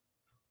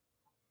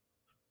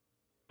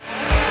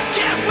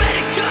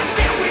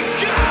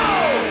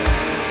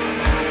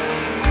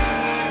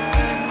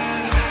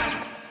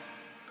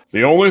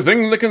The only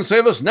thing that can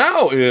save us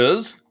now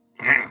is...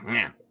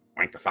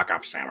 Wake the fuck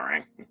up, samurai.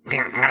 I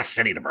got a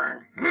city to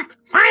burn.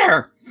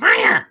 Fire!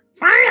 Fire!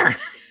 Fire!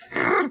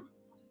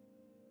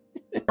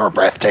 You're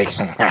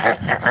breathtaking.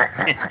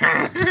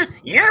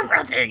 You're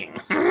breathtaking.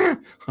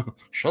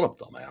 Shut up,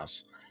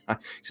 dumbass.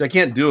 See, I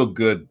can't do a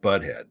good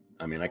Butthead.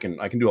 I mean, I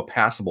can do a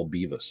passable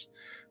Beavis.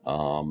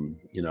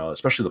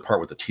 Especially the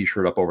part with the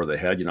t-shirt up over the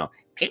head,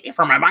 keep me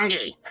from my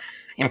bungie.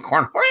 I'm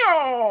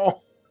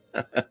Cornholio.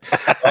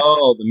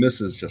 Oh, the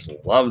missus just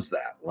loves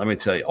that. Let me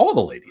tell you, all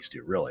the ladies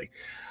do, really.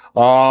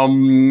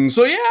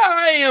 So yeah,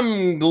 I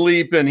am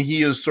Gleep, and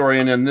he is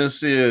Sorrien, and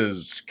this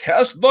is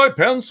Cast Thy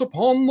Pants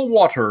Upon the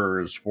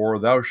Waters, for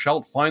thou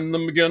shalt find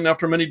them again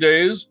after many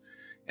days,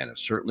 and it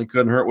certainly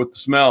couldn't hurt with the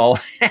smell.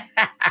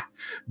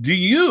 Do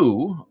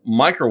you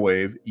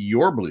microwave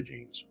your blue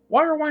jeans?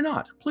 Why or why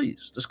not?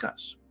 Please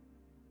discuss.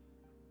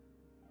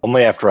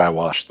 Only after I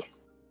wash them.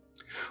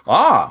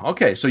 Ah,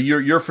 okay. So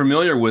you're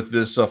familiar with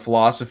this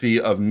philosophy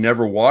of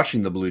never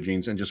washing the blue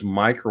jeans and just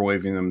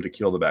microwaving them to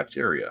kill the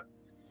bacteria.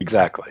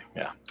 Exactly.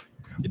 Yeah.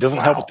 It doesn't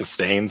help with the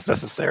stains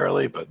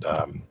necessarily, but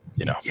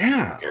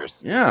Yeah. Who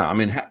cares? Yeah. I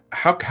mean,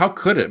 how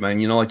could it, man?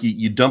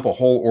 You dump a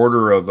whole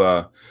order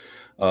of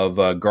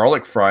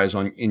garlic fries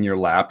in your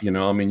lap.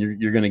 I mean,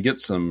 you're gonna get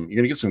some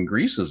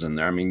greases in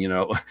there. I mean,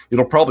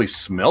 it'll probably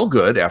smell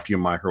good after you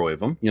microwave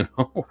them.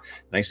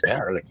 Nice and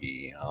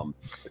garlicky.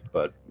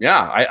 But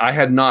yeah, I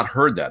had not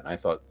heard that, and I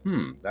thought,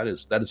 that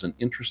is an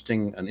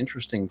interesting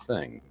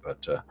thing.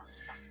 But I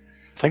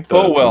think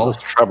the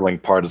most troubling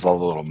part is all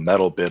the little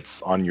metal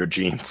bits on your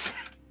jeans.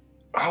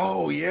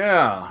 Oh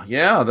yeah,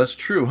 that's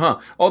true, huh?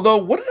 Although,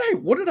 what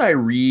did I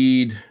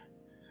read?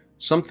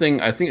 Something,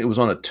 I think it was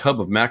on a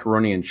tub of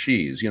macaroni and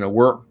cheese.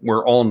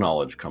 Where all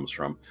knowledge comes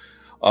from.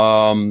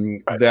 Right.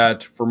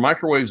 That for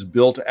microwaves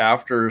built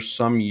after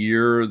some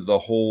year, the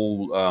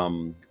whole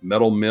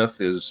metal myth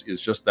is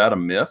just that, a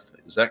myth.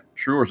 Is that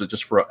true, or is it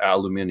just for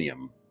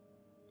aluminium?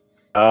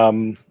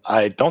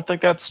 I don't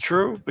think that's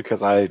true,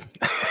 because I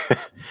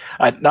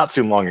not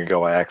too long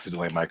ago I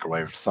accidentally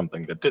microwaved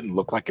something that didn't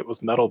look like it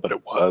was metal, but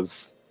it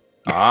was.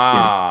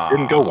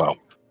 Didn't go well.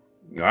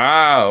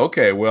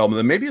 Okay. Well,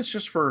 then maybe it's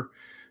just for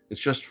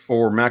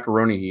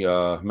macaroni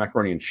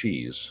and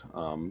cheese,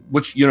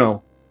 which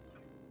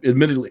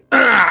admittedly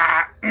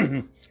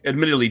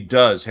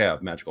does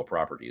have magical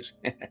properties.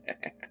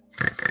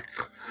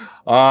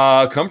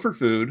 Comfort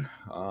food.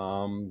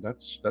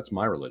 That's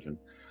my religion.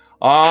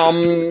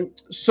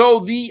 So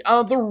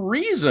the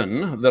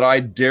reason that I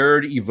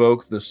dared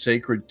evoke the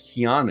sacred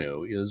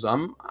Keanu is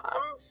I'm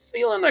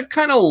feeling a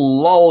kind of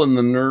lull in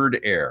the nerd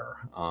air,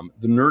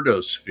 the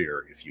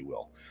nerdosphere, if you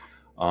will.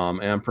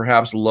 And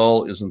perhaps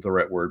lull isn't the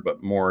right word,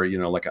 but more,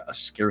 like a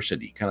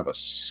scarcity, kind of a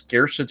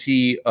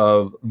scarcity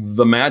of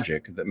the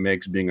magic that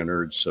makes being a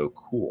nerd so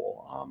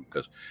cool.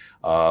 Because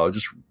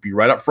just be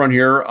right up front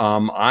here,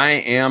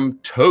 I am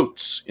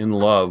totes in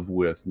love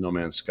with No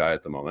Man's Sky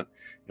at the moment,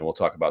 and we'll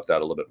talk about that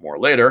a little bit more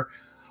later.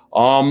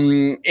 But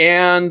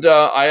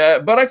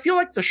I feel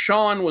like the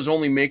Sean was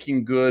only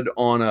making good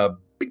on a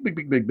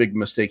big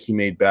mistake he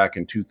made back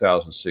in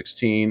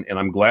 2016, and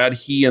I'm glad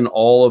he and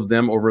all of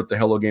them over at the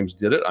Hello Games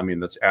did it. I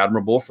mean, that's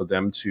admirable for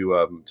them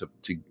to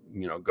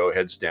go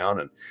heads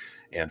down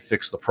and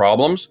fix the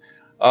problems.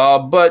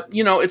 But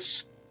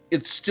it's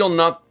still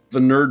not the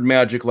nerd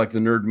magic like the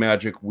nerd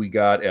magic we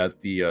got at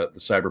the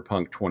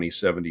Cyberpunk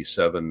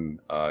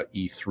 2077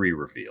 E3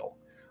 reveal.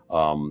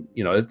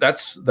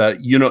 That's that.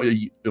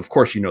 Of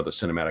course, the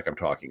cinematic I'm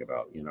talking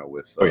about.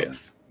 With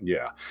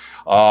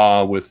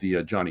with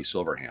the Johnny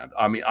Silverhand.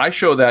 I mean, I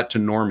show that to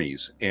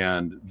normies,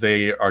 and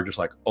they are just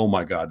like, "Oh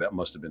my god, that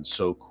must have been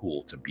so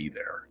cool to be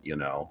there."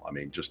 I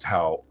mean, just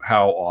how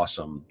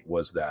awesome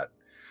was that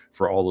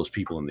for all those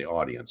people in the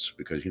audience?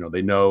 Because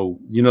they know,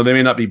 they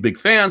may not be big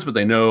fans, but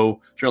they know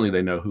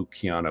who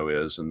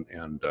Keanu is, and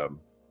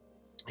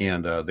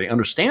they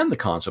understand the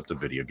concept of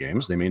video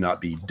games. They may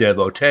not be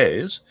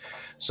devotees,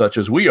 such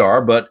as we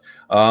are, but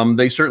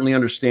they certainly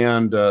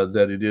understand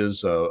that it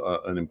is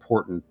an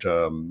important,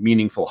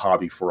 meaningful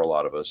hobby for a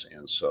lot of us.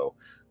 And so,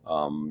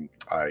 when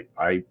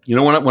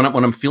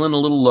I'm feeling a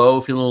little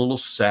low, feeling a little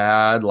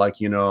sad, like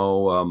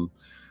the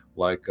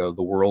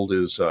world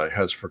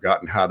has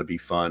forgotten how to be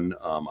fun,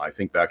 I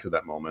think back to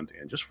that moment,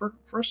 and just for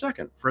a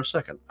second,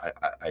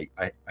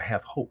 I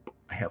have hope.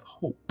 I have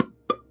hope.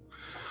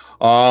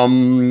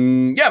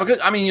 Because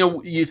I mean,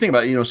 you think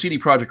about it, CD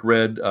Projekt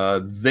Red,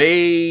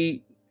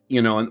 they,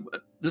 and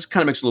this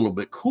kind of makes it a little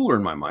bit cooler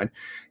in my mind,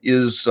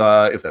 is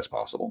if that's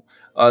possible,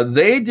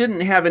 they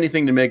didn't have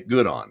anything to make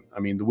good on. I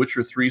mean, the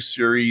Witcher 3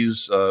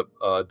 series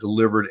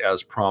delivered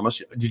as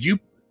promised.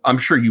 I'm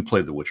sure you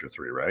played The Witcher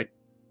 3, right?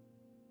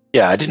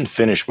 Yeah, I didn't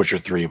finish Witcher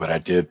 3, but I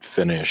did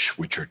finish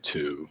Witcher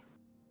 2.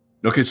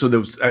 Okay,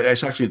 so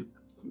it's actually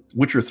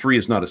Witcher 3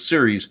 is not a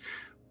series.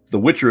 The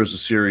Witcher is a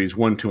series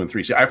 1, 2, and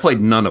 3. See, I played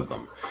none of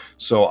them,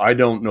 so I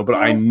don't know, but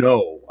I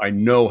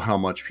know how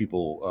much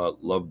people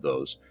love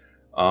those.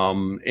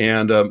 So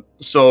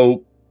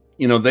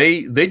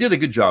they did a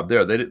good job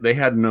there. They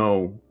had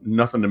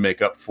nothing to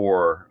make up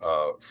for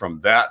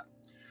from that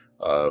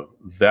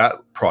that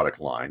product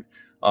line.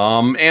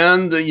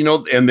 And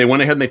they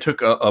went ahead and they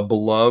took a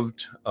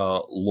beloved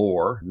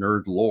lore,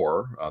 nerd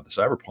lore, the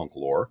cyberpunk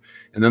lore,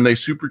 and then they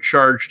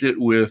supercharged it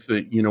with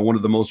one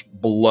of the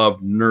most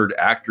beloved nerd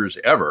actors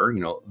ever,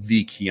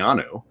 the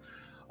Keanu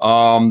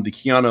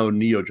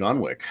Neo John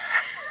Wick.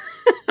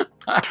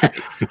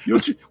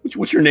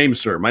 What's your name,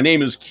 sir? My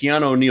name is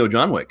Keanu Neo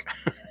John Wick.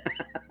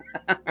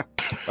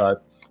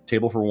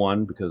 Table for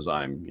one, because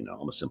I'm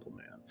a simple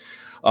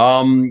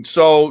man.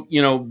 So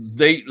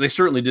they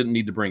certainly didn't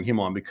need to bring him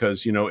on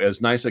because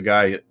as nice a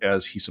guy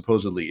as he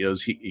supposedly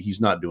is,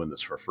 he's not doing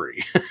this for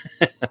free.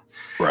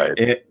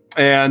 Right.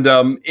 And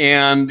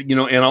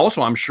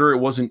also I'm sure it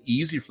wasn't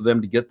easy for them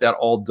to get that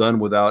all done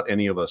without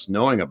any of us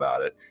knowing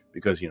about it,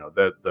 because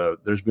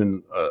there's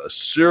been a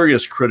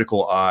serious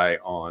critical eye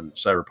on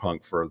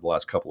Cyberpunk for the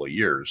last couple of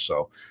years.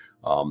 So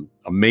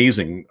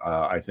amazing,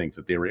 I think,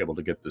 that they were able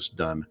to get this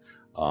done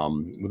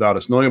without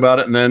us knowing about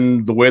it. And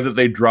then the way that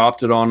they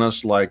dropped it on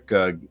us, like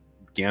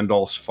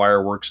Gandalf's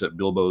fireworks at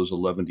Bilbo's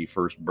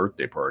 111st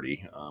birthday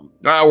party, or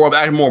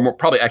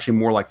probably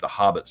more like the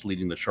hobbits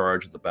leading the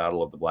charge at the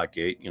Battle of the Black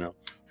Gate,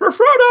 for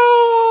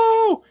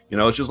Frodo.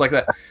 It's just like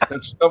that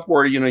stuff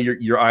where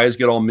your eyes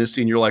get all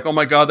misty and you're like, oh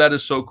my god, that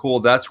is so cool.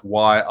 That's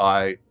why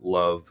I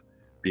love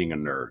being a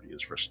nerd,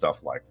 is for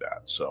stuff like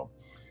that. So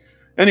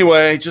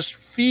anyway, just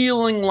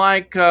feeling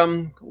like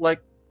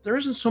there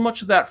isn't so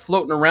much of that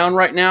floating around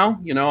right now.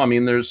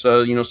 There's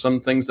some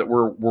things that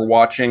we're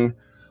watching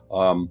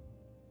aren't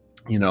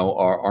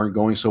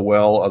going so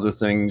well. Other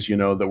things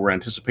that we're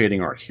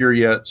anticipating aren't here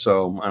yet.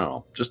 So I don't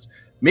know, just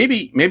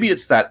maybe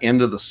it's that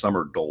end of the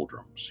summer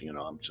doldrums.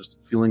 I'm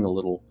just feeling a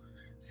little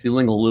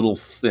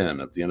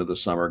thin at the end of the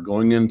summer,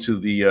 going into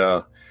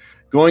the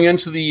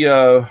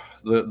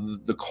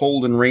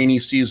cold and rainy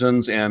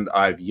seasons, and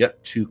I've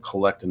yet to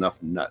collect enough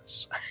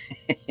nuts.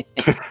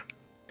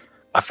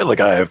 I feel like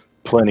I have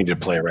plenty to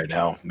play right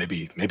now.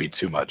 Maybe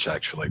too much,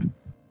 actually.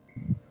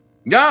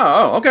 Yeah.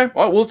 Oh, okay.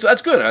 Well,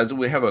 that's good. As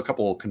we have a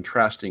couple of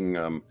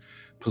contrasting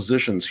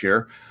positions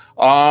here.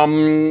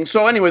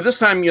 So anyway, this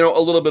time, a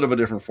little bit of a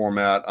different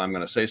format. I'm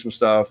going to say some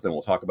stuff, then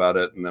we'll talk about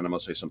it, and then I'm going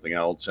to say something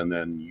else, and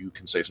then you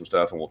can say some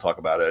stuff, and we'll talk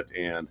about it.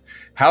 And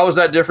how is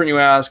that different, you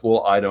ask?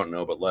 Well, I don't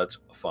know, but let's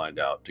find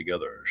out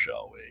together,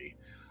 shall we?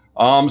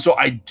 So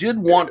I did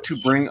want to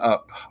bring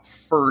up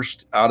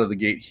first out of the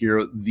gate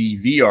here the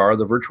VR,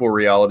 the virtual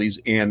realities,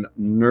 and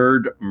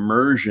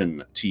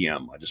Nerd-mersion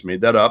TM. I just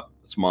made that up.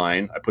 It's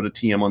mine. I put a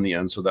TM on the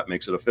end, so that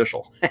makes it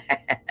official.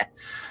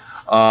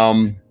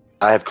 I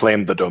have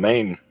claimed the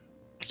domain.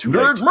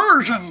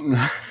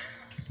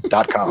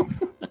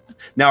 Nerd-mersion.com.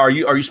 Now, are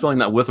you spelling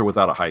that with or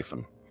without a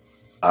hyphen?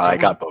 I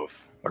got both.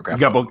 You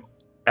got both.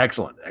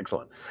 Excellent.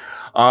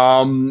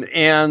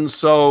 And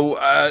so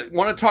I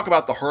want to talk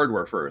about the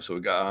hardware first. So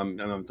we got,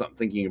 and I'm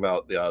thinking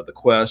about the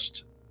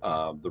Quest,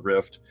 the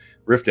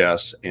Rift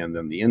S, and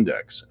then the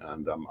Index.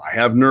 And I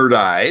have nerd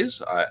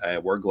eyes. I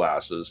wear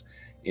glasses,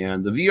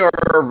 and the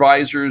VR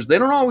visors, they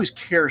don't always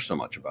care so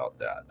much about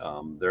that.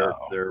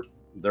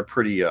 They're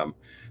pretty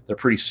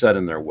set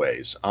in their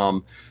ways.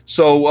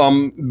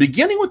 So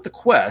beginning with the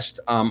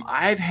Quest,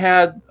 I've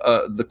had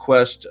the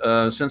Quest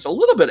since a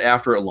little bit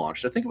after it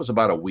launched. I think it was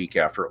about a week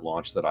after it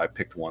launched that I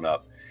picked one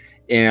up.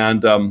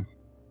 And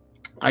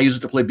I use it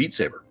to play Beat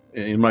Saber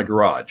in my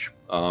garage.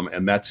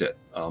 And that's it.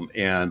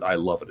 And I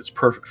love it. It's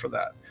perfect for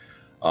that.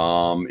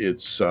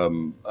 It's a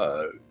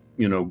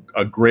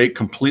great,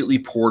 completely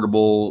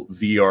portable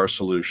VR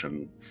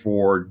solution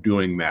for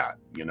doing that.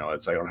 I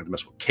don't have to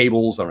mess with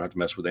cables. I don't have to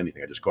mess with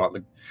anything. I just go out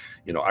and,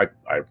 I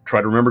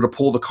try to remember to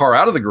pull the car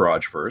out of the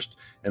garage first,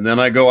 and then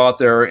I go out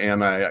there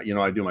and I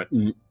do my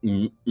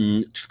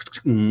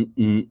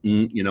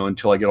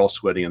until I get all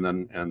sweaty, and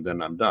then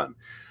I'm done.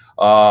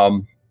 I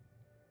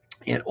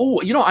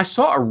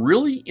saw a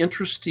really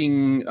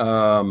interesting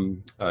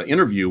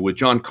interview with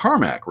John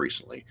Carmack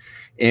recently,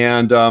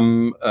 and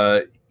him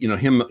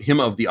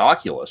of the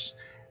Oculus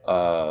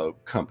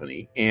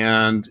company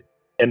and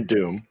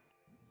Doom.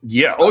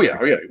 Yeah. Oh yeah.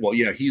 Well,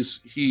 yeah. He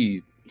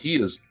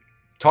is.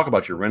 Talk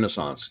about your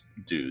Renaissance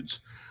dudes.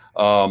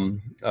 Of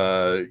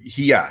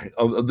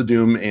the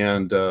Doom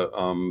and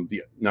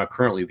the now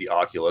currently the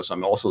Oculus.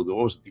 I'm also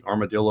the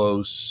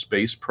Armadillo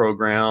space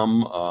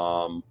program.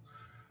 God,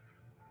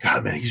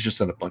 man, he's just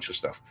done a bunch of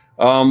stuff.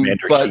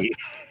 Commander Keen.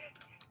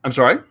 I'm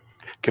sorry.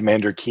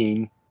 Commander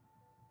Keen.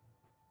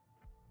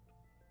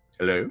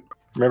 Hello.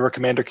 Remember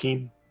Commander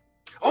Keen?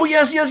 Oh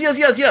yes,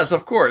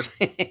 of course.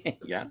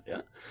 yeah.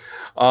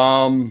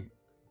 And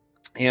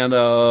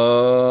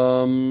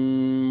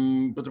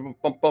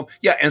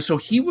so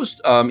he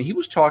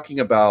was talking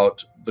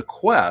about the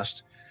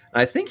Quest,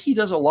 and I think he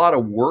does a lot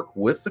of work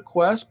with the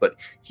Quest, but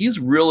he's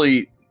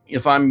really,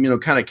 if I'm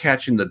kind of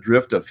catching the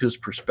drift of his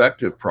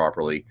perspective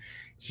properly,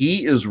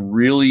 he is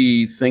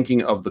really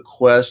thinking of the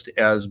Quest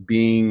as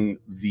being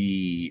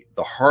the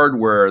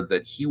hardware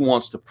that he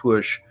wants to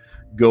push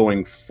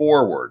going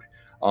forward,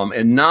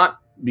 and not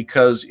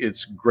because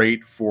it's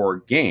great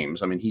for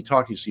games. I mean, he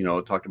talked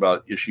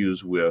about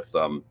issues with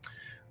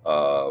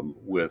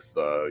with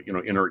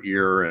inner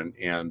ear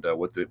and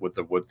what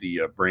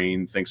the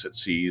brain thinks it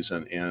sees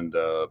and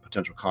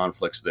potential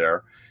conflicts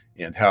there,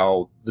 and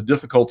how the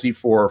difficulty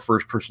for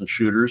first-person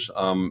shooters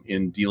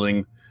in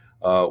dealing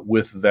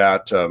with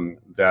that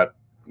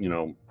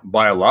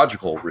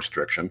biological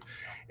restriction.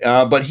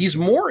 But he's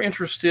more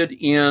interested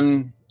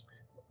in,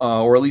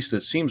 or at least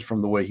it seems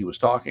from the way he was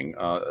talking,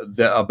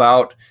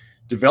 about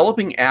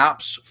developing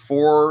apps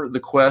for the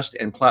Quest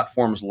and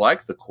platforms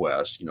like the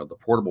Quest, the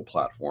portable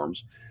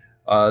platforms,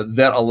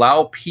 that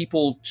allow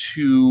people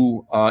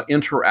to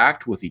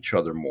interact with each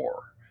other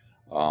more.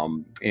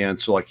 And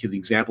so, like the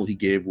example he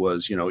gave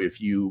was,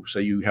 if you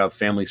say you have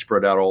family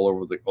spread out all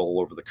over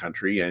the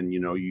country, and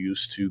you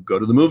used to go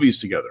to the movies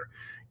together,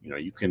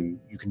 you can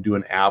do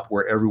an app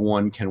where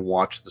everyone can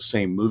watch the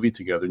same movie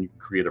together, and you can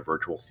create a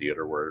virtual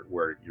theater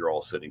where you're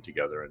all sitting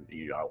together, and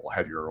you will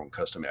have your own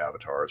custom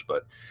avatars,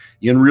 but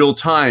in real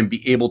time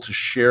be able to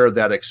share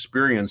that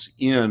experience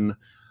in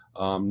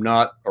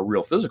not a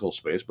real physical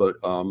space, but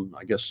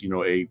I guess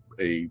a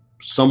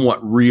somewhat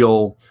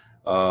real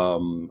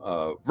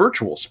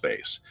virtual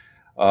space.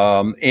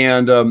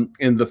 And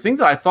the thing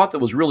that I thought that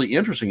was really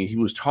interesting, he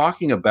was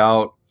talking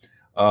about.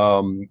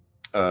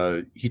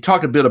 He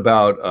talked a bit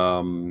about,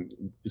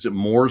 is it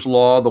Moore's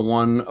law, the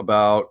one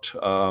about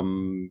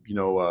the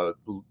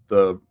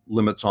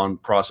limits on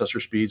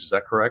processor speeds? Is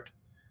that correct?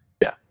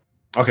 Yeah.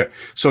 Okay,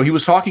 so he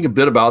was talking a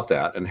bit about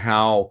that and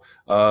how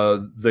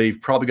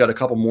they've probably got a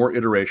couple more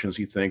iterations,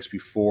 he thinks,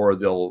 before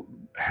they'll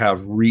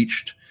have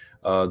reached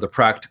the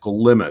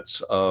practical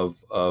limits of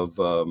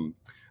the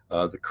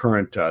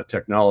current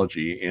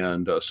technology,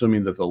 and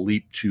assuming that the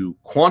leap to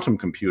quantum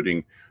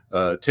computing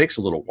takes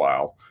a little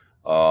while.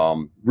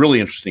 Really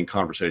interesting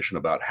conversation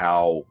about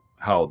how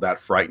that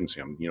frightens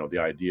him. The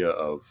idea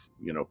of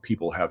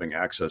people having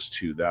access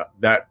to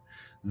that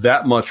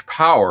much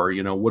power.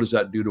 What does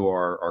that do to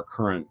our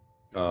current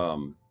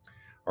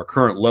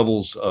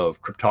levels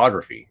of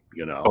cryptography?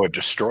 Oh, it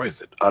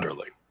destroys it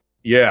utterly.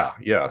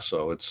 Yeah.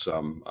 So it's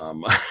I'm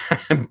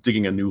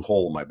digging a new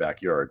hole in my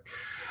backyard.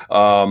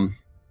 But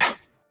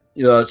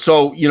he was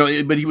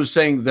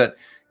saying that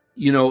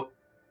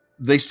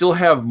they still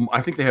have, I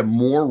think they have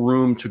more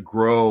room to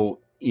grow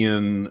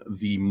in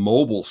the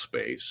mobile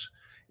space.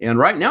 And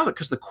right now,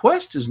 because the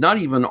Quest is not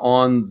even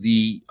on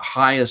the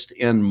highest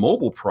end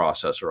mobile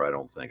processor, I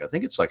don't think. I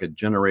think it's like a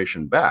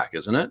generation back,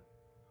 isn't it?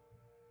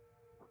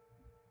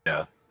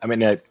 Yeah. I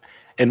mean,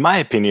 in my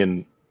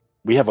opinion,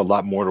 we have a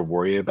lot more to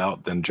worry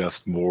about than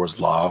just Moore's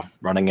law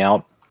running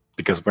out,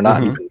 because we're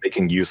not even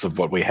making use of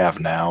what we have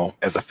now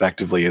as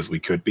effectively as we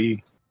could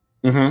be.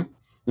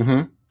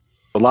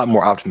 A lot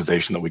more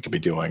optimization that we could be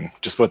doing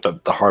just with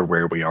the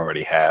hardware we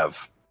already have.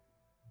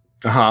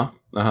 Yeah,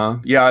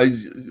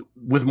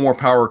 with more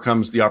power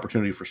comes the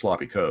opportunity for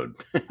sloppy code.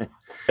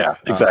 Yeah,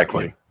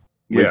 exactly.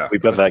 Yeah,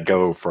 we've let that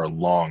go for a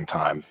long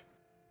time.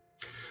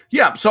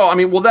 Yeah, so I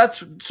mean, well,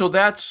 that's a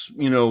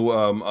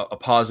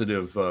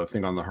positive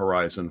thing on the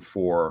horizon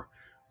for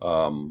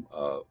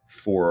that.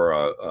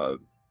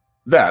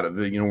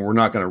 We're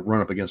not going to run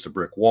up against a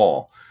brick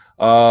wall.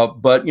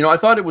 But I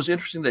thought it was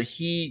interesting that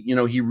he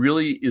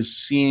really is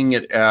seeing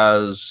it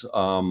as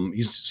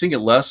he's seeing it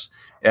less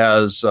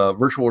as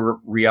virtual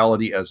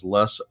reality as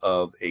less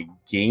of a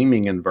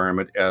gaming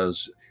environment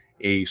as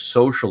a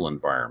social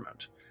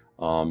environment.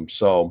 And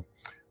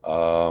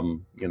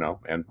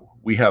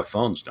we have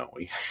phones, don't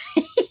we?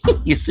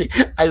 You see,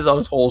 I thought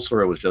this whole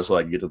story was just so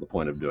I could get to the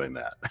point of doing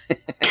that.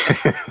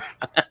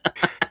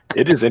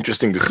 It is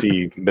interesting to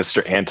see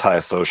Mr.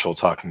 Antisocial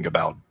talking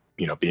about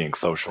being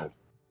social.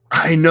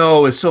 I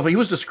know, it's so funny. He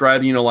was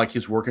describing, like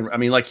his working. I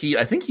mean, I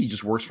think he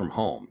just works from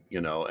home,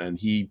 and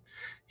he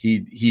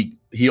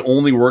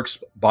only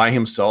works by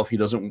himself. He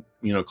doesn't,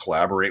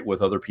 collaborate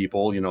with other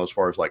people, as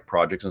far as like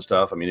projects and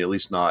stuff. I mean, at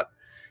least not,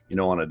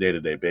 on a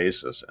day-to-day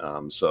basis.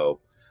 It's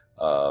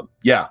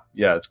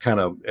kind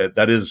of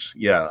that is,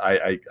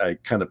 I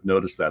kind of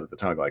noticed that at the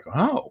time, like,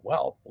 oh,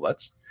 well,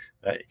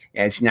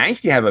 it's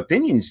nice to have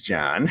opinions,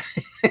 John.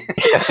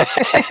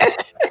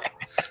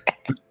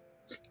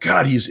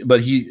 God, he is.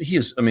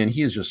 I mean,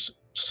 he is just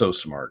so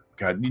smart.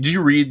 God, did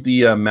you read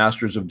the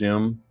Masters of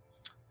Doom?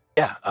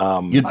 Yeah,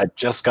 I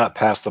just got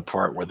past the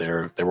part where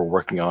they were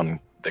working on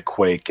the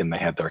Quake and they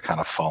had their kind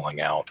of falling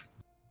out.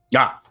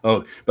 Yeah.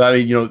 Oh, but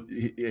I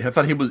mean, I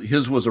thought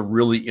his was a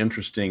really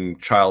interesting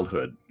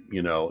childhood.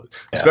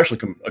 Especially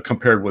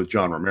compared with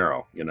John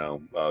Romero.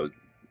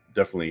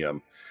 Definitely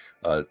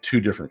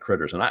two different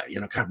critters. And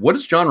God, what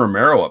is John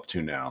Romero up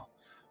to now?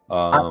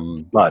 Not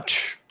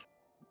much.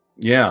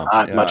 Yeah,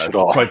 not much at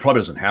all.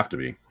 Probably doesn't have to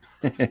be.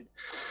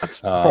 That's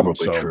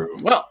probably true.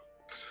 Well,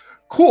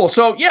 cool.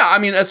 So yeah, I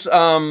mean, it's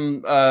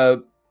I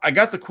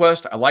got the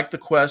Quest. I like the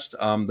Quest.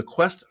 The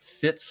Quest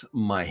fits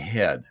my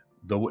head.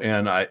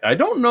 And I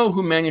don't know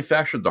who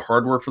manufactured the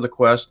hardware for the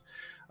Quest.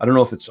 I don't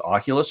know if it's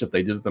Oculus, if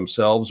they did it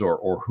themselves,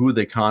 or who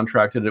they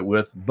contracted it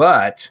with.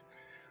 But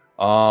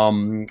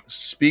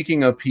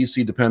speaking of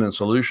PC-dependent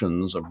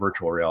solutions, of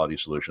virtual reality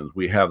solutions,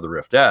 we have the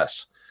Rift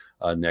S.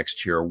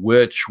 next year,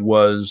 which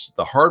was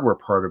the hardware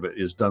part of it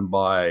is done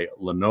by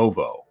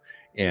Lenovo.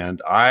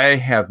 And I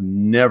have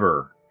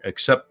never,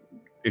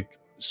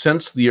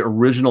 since the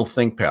original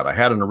ThinkPad, I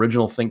had an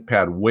original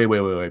ThinkPad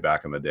way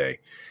back in the day.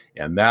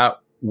 And that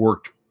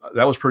worked.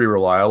 That was pretty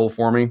reliable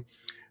for me.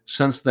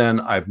 Since then,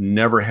 I've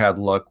never had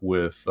luck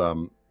with,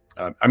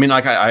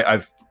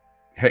 I've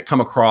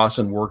come across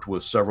and worked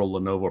with several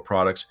Lenovo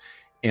products.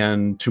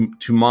 And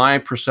to my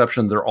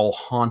perception, they're all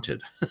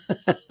haunted.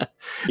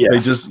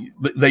 Yes.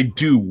 They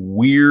do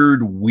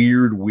weird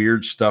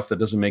stuff that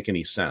doesn't make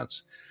any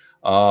sense.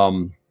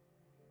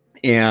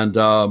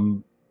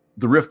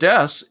 The Rift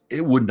S,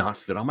 it would not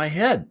fit on my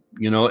head.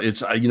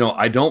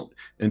 I don't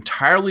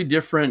entirely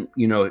different,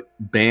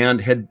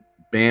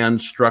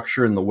 headband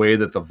structure in the way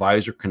that the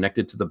visor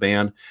connected to the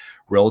band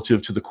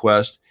relative to the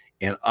Quest.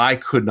 And I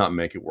could not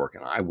make it work.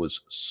 And I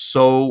was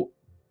so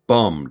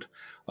bummed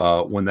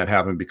when that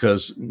happened,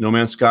 because No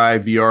Man's Sky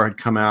VR had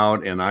come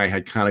out and I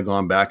had kind of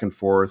gone back and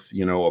forth,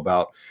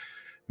 about,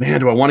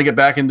 man, do I want to get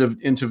back into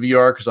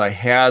VR? Because I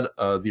had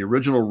the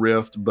original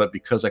Rift, but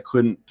because I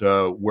couldn't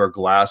wear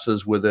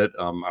glasses with it,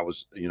 I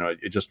was,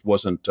 it just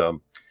wasn't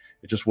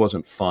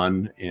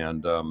fun,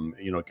 and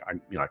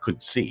I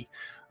couldn't see,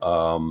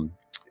 also,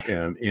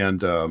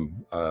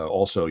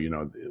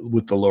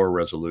 with the lower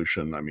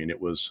resolution, I mean,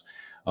 it was,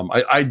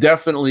 I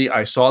definitely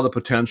saw the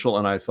potential,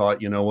 and I thought,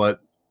 you know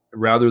what,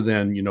 rather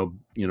than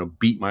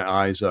beat my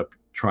eyes up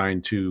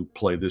trying to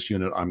play this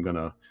unit, I'm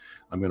gonna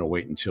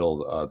wait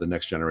until the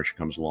next generation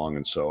comes along.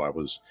 And so I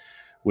was,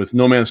 with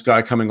No Man's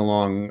Sky coming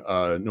along,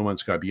 No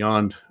Man's Sky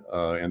Beyond,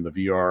 and the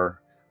VR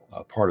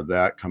part of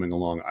that coming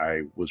along,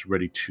 I was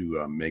ready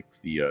to make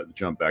the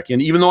jump back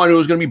in, even though I knew it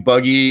was going to be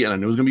buggy and I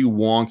knew it was going to be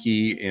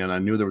wonky, and I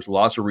knew there was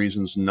lots of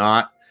reasons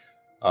not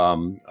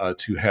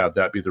to have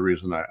that be the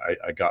reason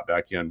I got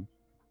back in.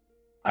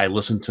 I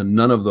listened to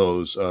none of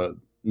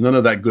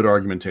that good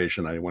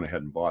argumentation. I went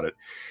ahead and bought it.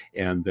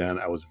 And then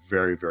I was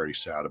very, very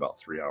sad about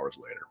 3 hours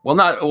later.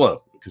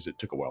 Well, because it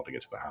took a while to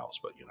get to the house,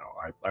 but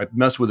I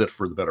messed with it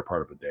for the better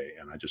part of a day,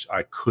 and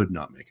I could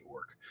not make it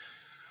work.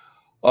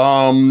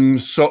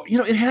 So,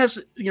 it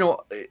has,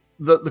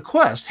 the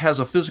Quest has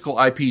a physical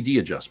IPD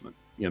adjustment,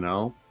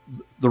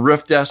 the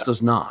Rift S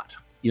does not,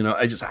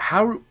 the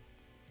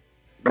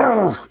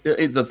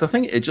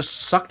thing, it just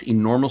sucked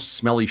enormous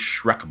smelly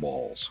Shrek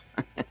balls.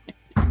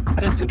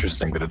 That is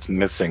interesting that it's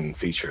missing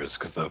features,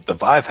 because the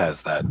Vive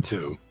has that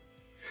too.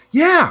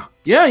 Yeah.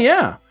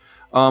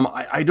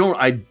 I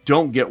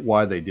don't get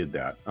why they did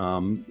that.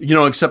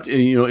 Except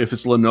if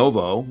it's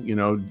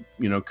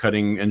Lenovo,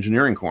 cutting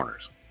engineering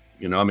corners.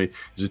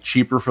 Is it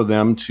cheaper for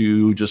them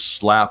to just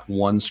slap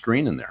one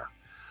screen in there?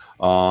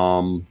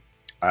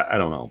 I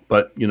don't know,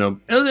 but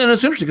and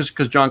it's interesting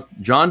because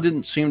John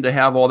didn't seem to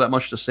have all that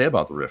much to say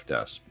about the Rift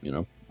S,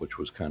 which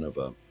was kind of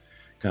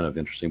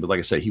interesting. But like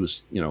I say, he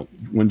was,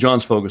 when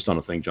John's focused on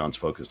a thing, John's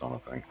focused on a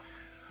thing.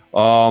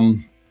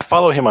 I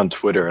follow him on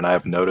Twitter, and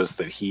I've noticed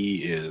that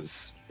he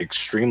is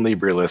extremely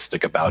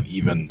realistic about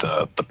even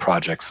the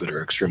projects that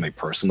are extremely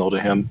personal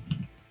to him.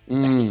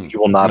 He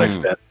will not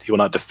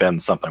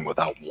defend something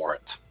without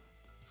warrant,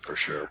 for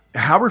sure.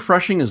 How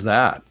refreshing is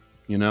that?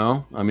 He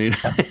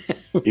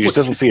just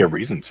doesn't see a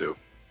reason to.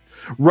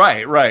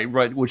 Right.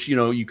 Which,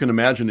 you can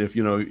imagine if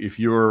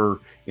you're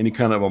any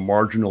kind of a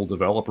marginal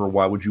developer,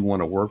 why would you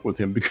want to work with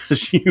him?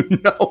 Because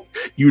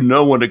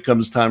when it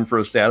comes time for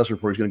a status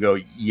report, he's going to go,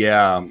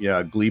 yeah,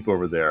 Gleep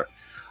over there.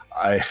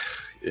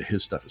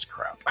 His stuff is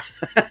crap.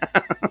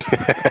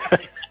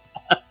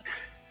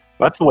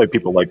 That's the way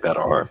people like that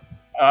are.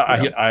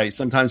 I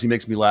sometimes he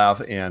makes me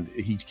laugh, and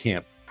he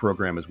can't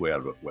program his way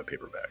out of a wet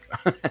paper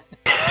bag.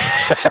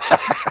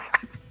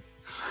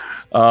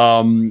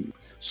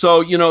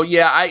 So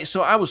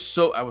I was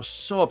so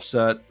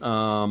upset,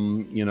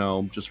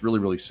 just really,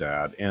 really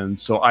sad. And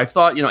so I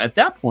thought, at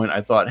that point,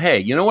 I thought, hey,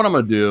 you know what I'm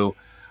going to do?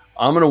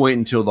 I'm going to wait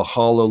until the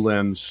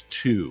HoloLens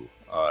 2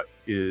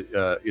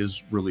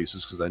 is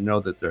releases, because I know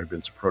that there have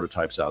been some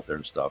prototypes out there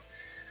and stuff,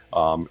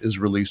 is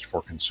released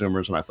for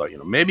consumers. And I thought,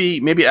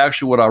 maybe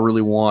actually what I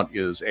really want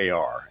is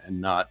AR and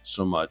not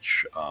so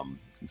much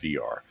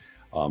VR.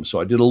 So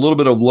I did a little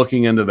bit of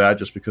looking into that,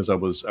 just because I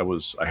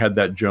had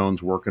that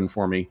Jones working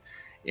for me.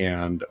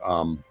 And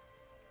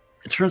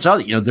it turns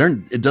out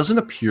that it doesn't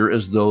appear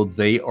as though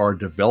they are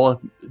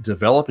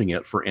developing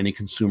it for any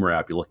consumer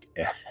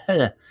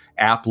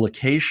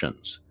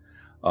applications.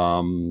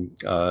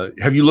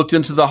 Have you looked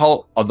into the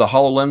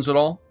HoloLens at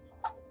all?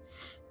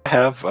 I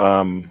have.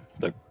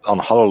 On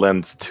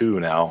HoloLens 2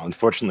 now.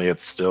 Unfortunately,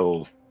 it's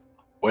still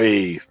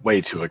way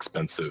too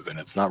expensive, and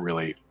it's not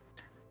really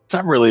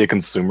a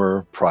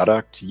consumer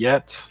product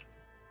yet.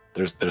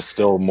 There's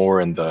still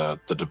more in the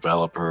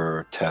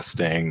developer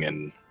testing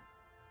and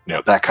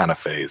that kind of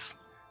phase.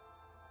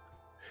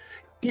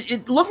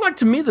 It looked like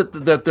to me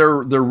that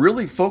they're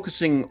really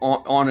focusing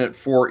on it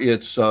for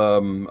its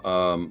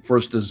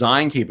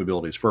design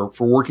capabilities for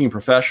working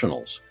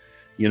professionals,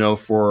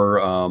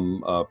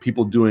 for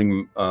people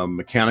doing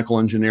mechanical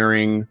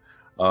engineering.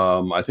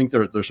 I think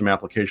there's some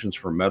applications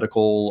for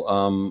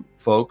medical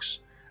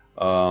folks.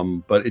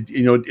 But it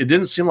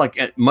didn't seem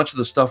like much of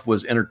the stuff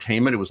was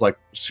entertainment. It was like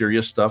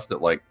serious stuff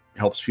that like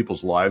helps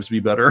people's lives be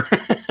better.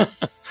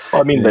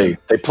 Well, I mean, they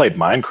played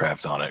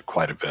Minecraft on it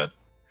quite a bit.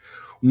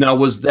 Now,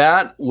 was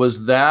that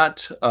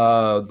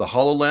the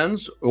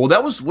HoloLens?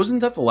 Well,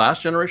 wasn't that the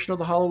last generation of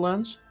the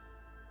HoloLens?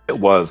 It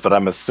was, but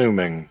I'm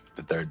assuming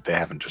that they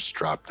haven't just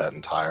dropped that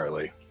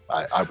entirely.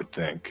 I would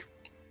think.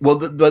 Well,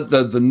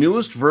 the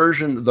newest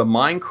version, the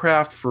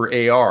Minecraft for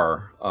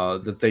AR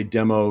that they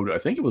demoed, I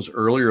think it was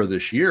earlier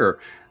this year.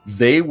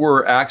 They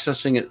were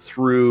accessing it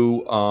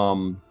through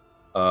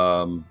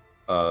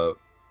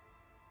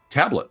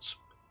tablets.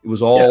 It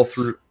was all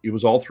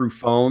through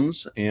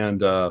phones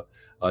and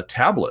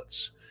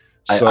tablets.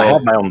 So I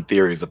have my own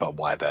theories about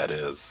why that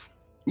is.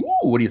 Ooh,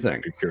 what do you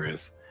think? I'm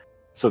curious.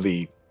 So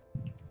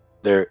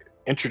they're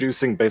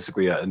introducing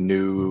basically a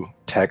new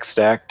tech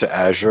stack to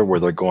Azure where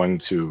they're going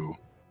to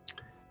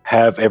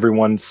have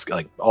everyone's,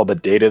 like, all the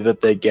data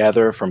that they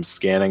gather from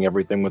scanning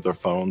everything with their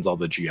phones, all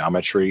the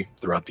geometry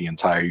throughout the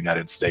entire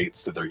United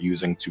States that they're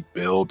using to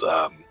build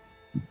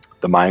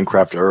the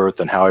Minecraft Earth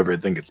and how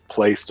everything gets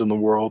placed in the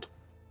world.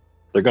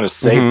 They're going to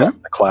save that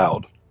in the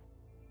cloud,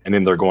 and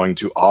then they're going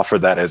to offer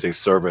that as a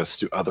service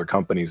to other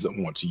companies that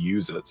want to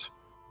use it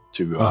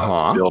to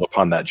build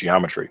upon that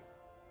geometry.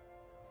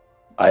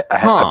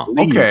 I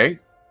believe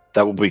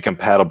that will be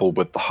compatible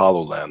with the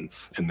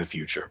HoloLens in the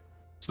future.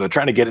 So they're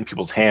trying to get in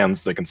people's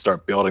hands so they can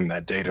start building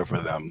that data for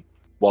them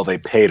while they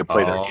pay to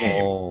play their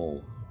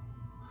game.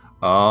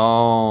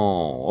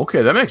 Oh,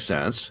 okay, that makes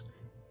sense.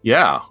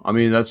 Yeah, I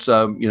mean that's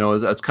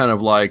that's kind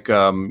of like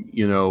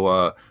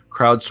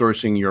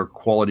crowdsourcing your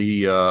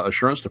quality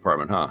assurance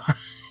department, huh?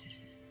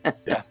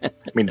 Yeah, I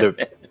mean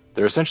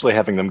they're essentially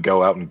having them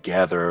go out and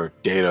gather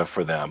data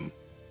for them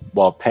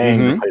while paying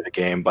to play the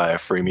game via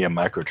freemium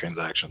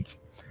microtransactions,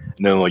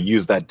 and then they'll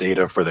use that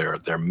data for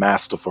their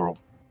masterful,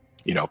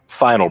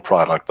 final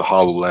product, the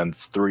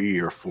HoloLens 3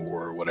 or 4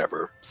 or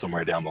whatever,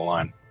 somewhere down the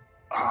line.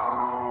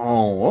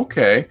 Oh,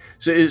 okay.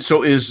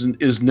 So is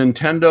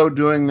Nintendo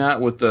doing that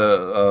with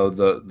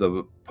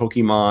the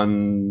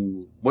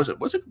Pokemon? Was it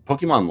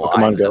Pokemon Live?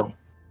 Pokemon Go.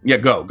 Yeah,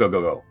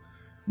 go.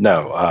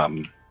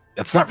 No,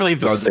 it's not really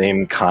the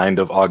same kind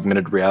of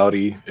augmented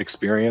reality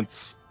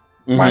experience.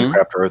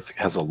 Minecraft Earth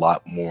has a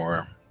lot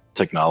more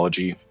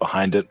technology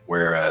behind it,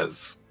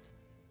 whereas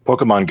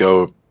Pokemon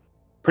Go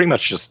pretty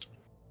much just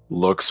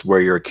looks where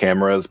your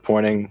camera is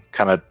pointing,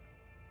 kind of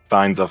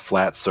finds a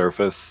flat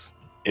surface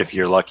if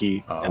you're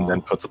lucky, and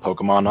then puts a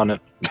Pokemon on it.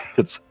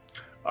 It's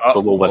a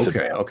little less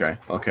advanced.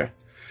 Okay.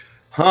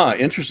 Huh,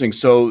 interesting.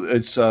 So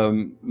it's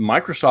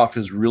Microsoft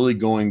is really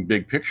going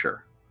big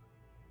picture.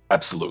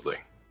 Absolutely.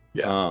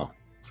 Yeah.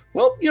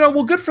 Well,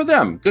 good for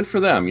them. Good for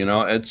them.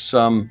 It's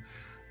and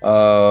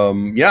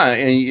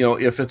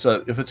if it's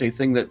a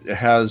thing that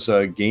has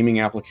gaming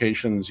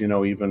applications,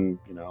 even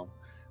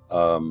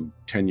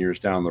 10 years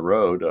down the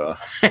road,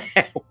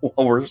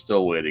 while we're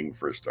still waiting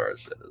for Star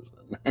Citizen,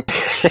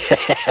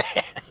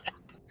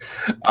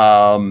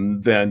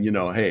 then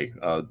hey,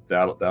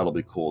 that'll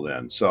be cool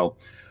then. So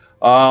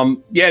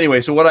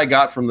anyway, so what I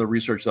got from the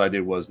research that I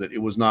did was that it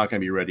was not going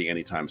to be ready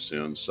anytime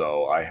soon.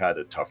 So I had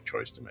a tough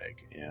choice to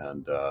make,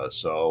 and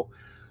so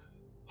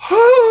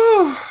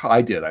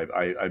I did.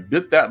 I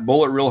bit that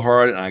bullet real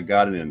hard, and I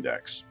got an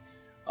index.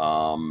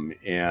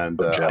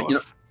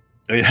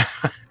 Yeah,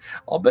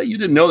 I'll bet you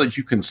didn't know that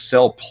you can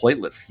sell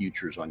platelet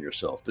futures on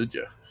yourself, did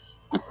you?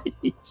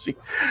 See,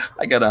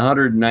 I got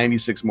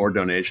 196 more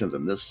donations,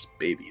 and this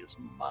baby is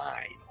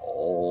mine,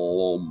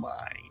 all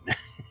mine.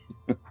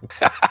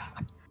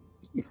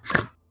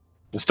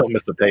 Just don't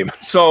miss the payment.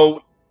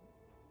 So,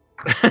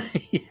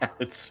 yeah,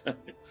 it's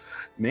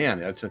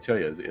man. I tell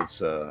you, it's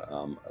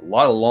a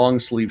lot of long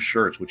sleeve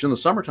shirts, which in the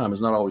summertime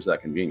is not always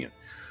that convenient.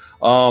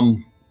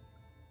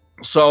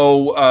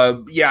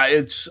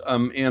 It's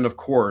and of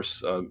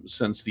course,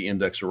 since the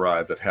index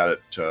arrived, I've had it.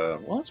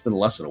 It's been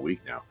less than a week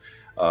now.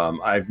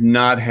 I've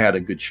not had a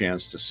good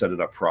chance to set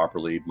it up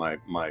properly.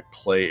 My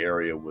play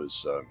area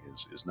was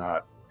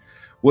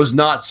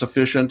not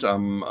sufficient.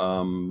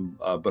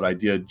 But I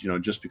did,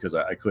 just because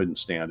I couldn't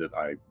stand it.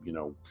 I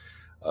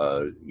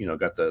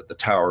got the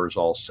towers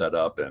all set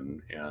up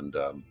and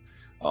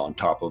on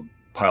top of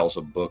piles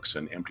of books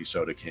and empty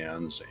soda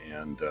cans,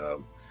 and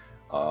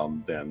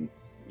then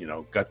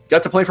got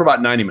to play for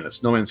about 90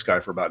 minutes, No Man's Sky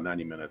for about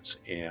 90 minutes,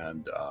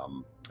 and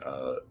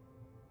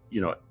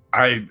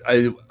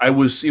it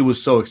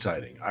was so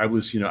exciting. I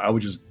was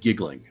just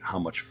giggling how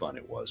much fun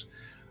it was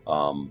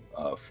to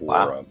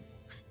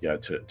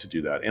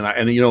do that. And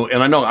I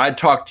know I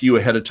talked to you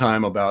ahead of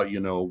time about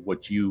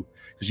what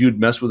because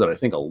you'd messed with it, I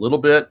think, a little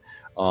bit,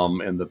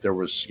 and that there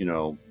was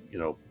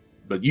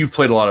but you've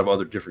played a lot of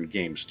other different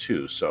games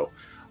too, so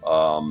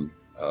there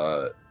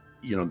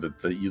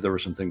were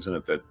some things in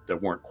it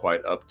that weren't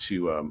quite up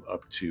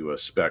to a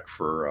spec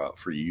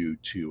for you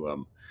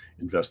to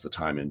invest the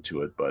time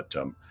into it. But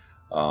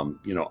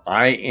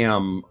I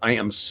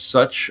am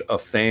such a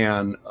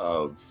fan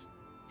of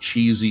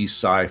cheesy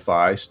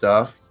sci-fi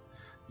stuff.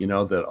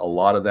 that a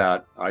lot of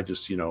that, I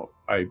just,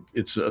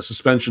 it's a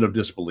suspension of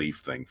disbelief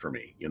thing for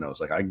me. It's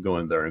like I can go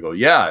in there and go,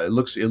 yeah, it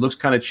looks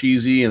kind of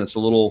cheesy and it's a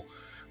little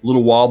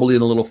wobbly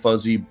and a little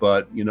fuzzy,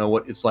 but you know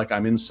what? It's like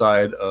I'm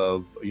inside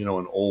of, an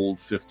old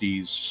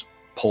 50s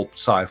pulp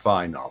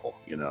sci-fi novel,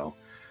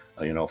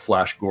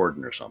 Flash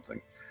Gordon or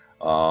something.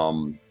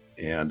 To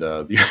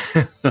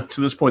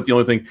this point, the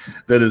only thing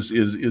that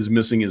is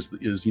missing is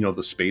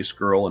the space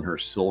girl in her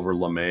silver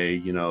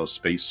lame,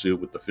 space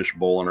suit with the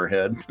fishbowl on her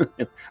head,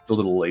 the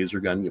little laser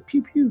gun,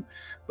 pew pew.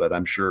 But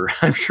I'm sure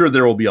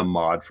there will be a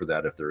mod for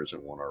that if there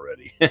isn't one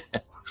already. I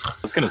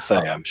was going to say,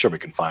 I'm sure we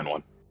can find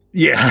one.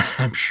 Yeah,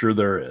 I'm sure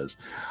there is.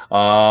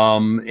 So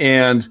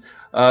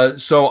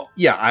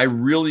yeah, I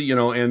really,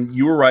 and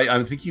you were right.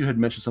 I think you had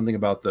mentioned something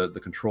about the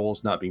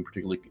controls not being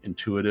particularly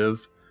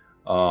intuitive.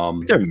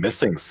 They're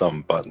missing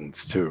some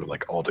buttons too,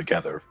 like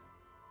altogether.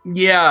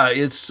 Yeah,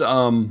 it's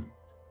well,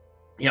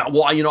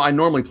 I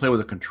normally play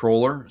with a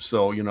controller,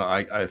 so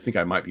I think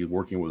I might be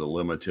working with a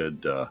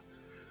limited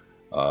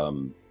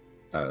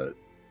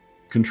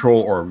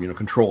control or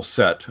control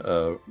set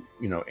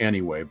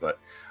anyway, but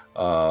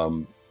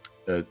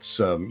it's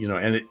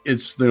and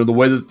it's the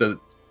way that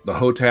the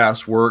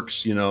HOTAS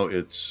works,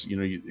 it's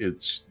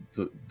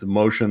the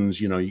motions,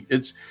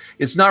 it's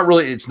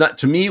not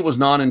to me, it was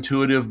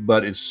non-intuitive,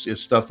 but it's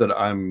stuff that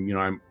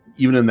I'm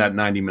even in that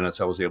 90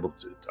 minutes, I was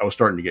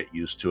starting to get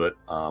used to it.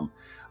 I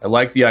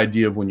like the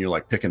idea of when you're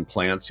like picking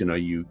plants,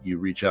 you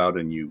reach out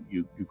and you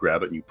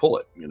grab it and you pull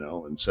it,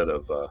 instead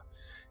of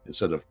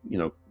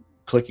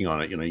clicking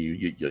on it,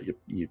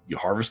 you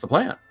harvest the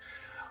plant.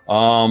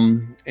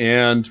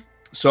 And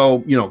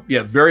so,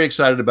 very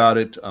excited about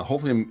it.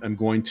 Hopefully I'm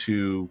going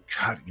to,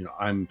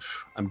 I'm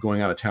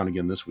going out of town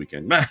again this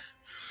weekend.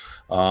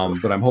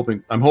 But I'm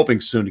hoping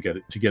soon to get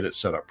it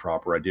set up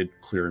proper. I did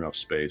clear enough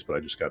space, but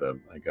I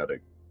gotta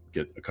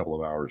get a couple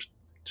of hours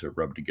to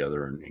rub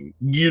together and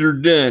get her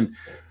done.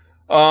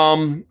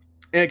 And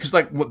cause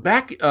like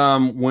back,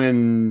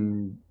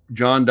 when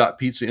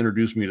John.Pizza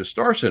introduced me to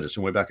Star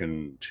Citizen way back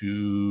in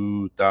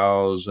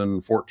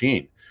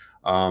 2014,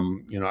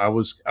 I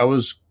was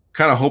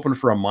kind of hoping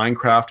for a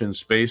Minecraft in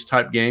space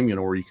type game,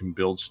 where you can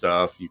build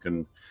stuff, you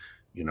can,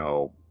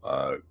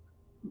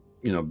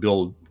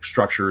 build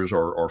structures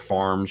or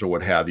farms or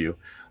what have you.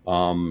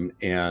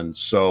 And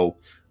so,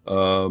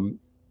 for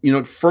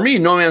me,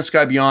 No Man's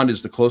Sky Beyond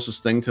is the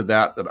closest thing to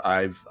that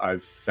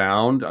I've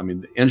found. I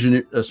mean,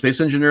 Space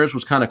Engineers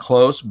was kind of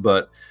close,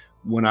 but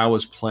when I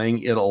was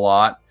playing it a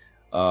lot,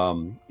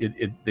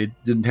 they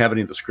didn't have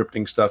any of the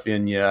scripting stuff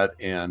in yet,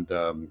 and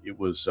it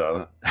was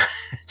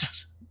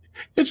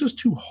it's just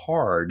too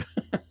hard.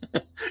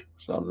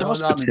 So there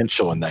was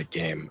potential in that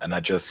game, and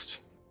there's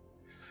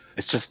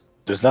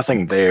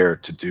nothing there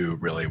to do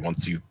really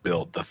once you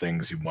build the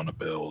things you want to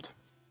build.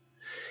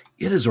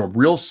 It is a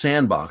real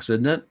sandbox,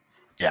 isn't it?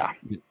 Yeah.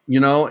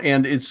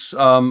 And it's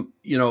and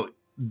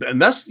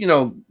that's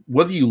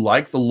whether you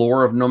like the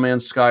lore of No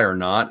Man's Sky or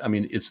not, I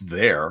mean, it's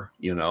there,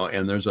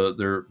 and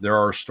there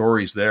are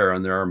stories there,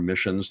 and there are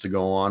missions to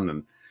go on,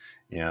 and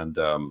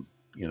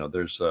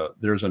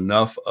there's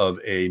enough of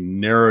a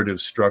narrative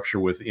structure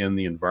within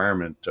the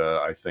environment,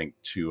 I think,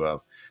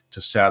 to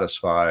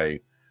satisfy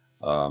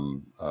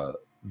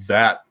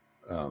that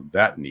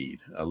need,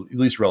 at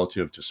least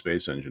relative to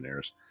Space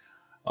Engineers.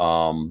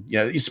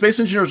 Space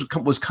Engineers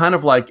was kind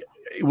of like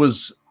it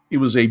was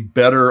a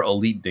better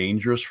Elite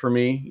Dangerous for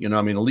me.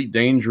 Elite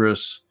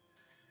Dangerous,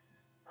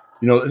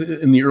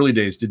 in the early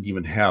days didn't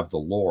even have the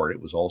lore.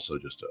 It was also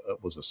just a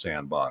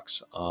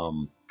sandbox.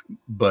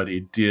 But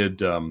it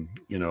did,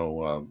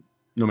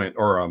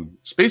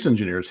 Space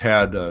Engineers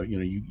had,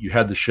 you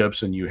had the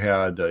ships and you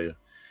had the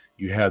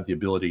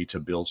ability to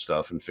build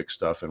stuff and fix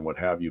stuff and what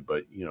have you.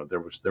 But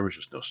there was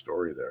just no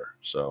story there.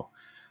 So,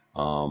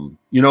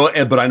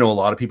 but I know a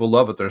lot of people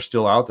love it. They're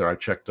still out there. I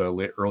checked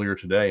earlier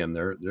today, and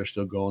they're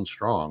still going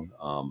strong.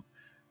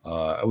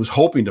 I was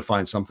hoping to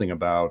find something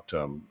about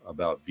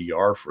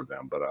VR for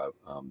them, but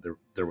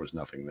there was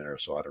nothing there.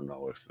 So I don't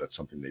know if that's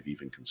something they've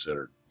even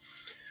considered.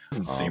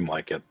 Doesn't seem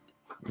like it.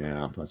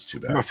 Yeah, that's too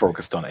bad. They're more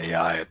focused on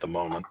AI at the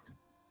moment.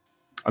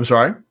 I'm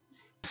sorry?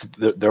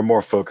 They're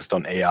more focused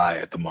on AI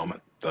at the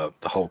moment, the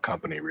whole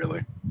company,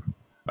 really.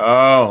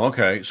 Oh,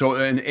 okay. So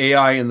an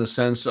AI in the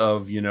sense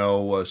of,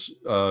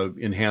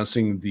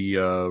 enhancing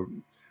the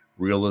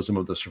realism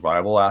of the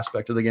survival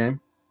aspect of the game?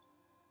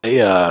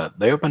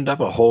 They opened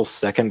up a whole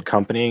second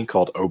company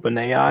called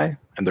OpenAI,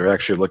 and they're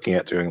actually looking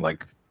at doing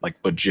like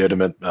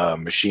legitimate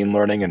machine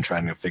learning and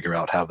trying to figure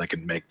out how they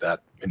can make that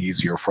an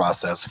easier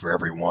process for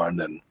everyone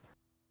and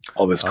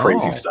all this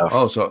crazy stuff.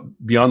 Oh, so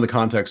beyond the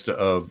context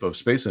of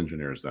Space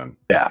Engineers then.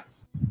 Yeah.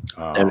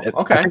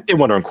 Okay. I think they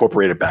want to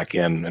incorporate it back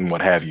in and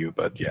what have you,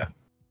 but yeah.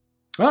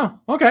 Oh,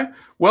 okay.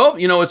 Well,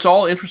 it's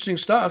all interesting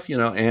stuff,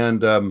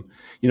 and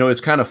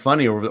it's kind of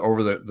funny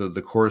over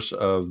the course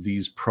of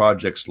these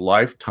projects'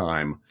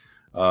 lifetime,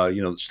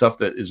 stuff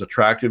that is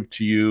attractive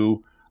to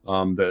you,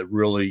 that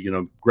really,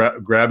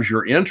 grabs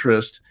your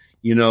interest,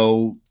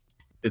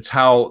 it's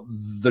how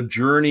their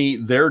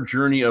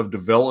journey of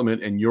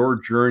development and your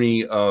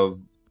journey of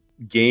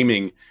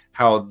gaming,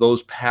 how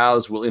those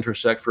paths will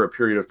intersect for a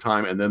period of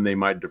time and then they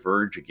might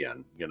diverge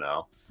again.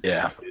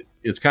 Yeah,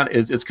 it's kind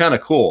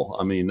of cool.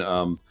 I mean,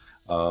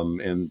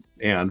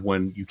 and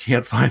when you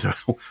can't find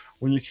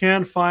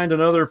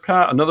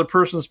another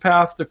person's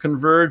path to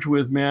converge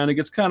with, man, it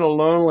gets kind of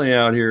lonely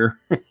out here.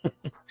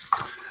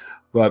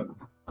 But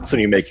so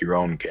you make your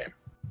own game.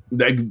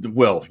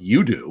 Well,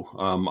 you do.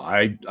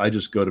 I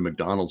just go to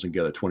McDonald's and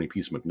get a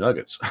 20-piece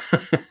McNuggets.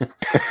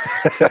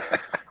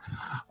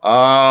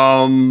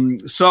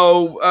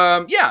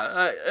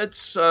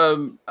 It's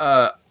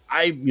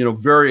I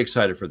very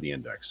excited for the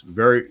index.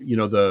 Very,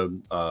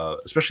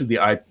 especially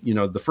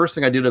the first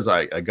thing I did is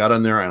I got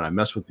on there and I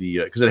messed with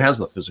the because it has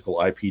the physical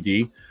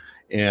IPD,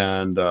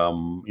 and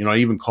I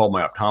even called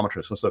my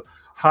optometrist and said,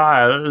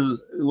 "Hi,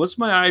 what's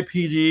my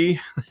IPD?"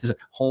 He's like,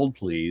 "Hold,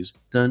 please."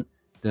 Dun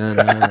dun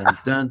dun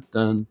dun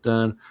dun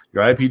dun.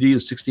 Your IPD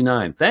is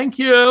 69. Thank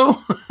you.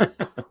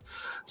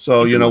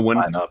 So when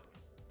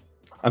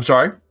I'm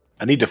sorry,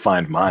 I need to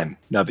find mine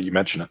now that you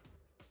mention it.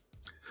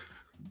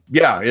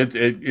 Yeah,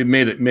 it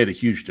made a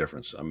huge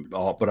difference.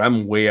 But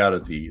I'm way out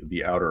of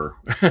the outer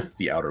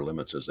the outer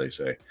limits, as they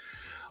say.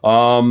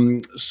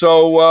 I'm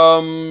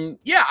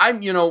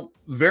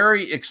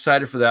very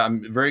excited for that.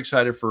 I'm very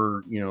excited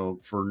for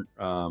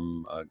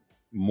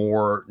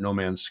more No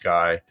Man's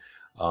Sky.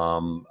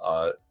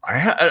 I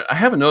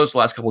haven't noticed the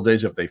last couple of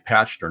days if they've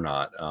patched or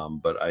not,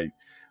 but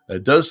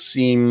it does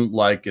seem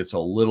like it's a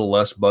little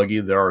less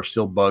buggy. There are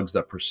still bugs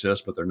that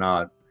persist, but they're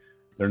not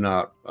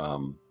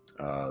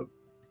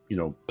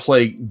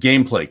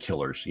gameplay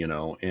killers,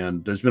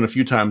 and there's been a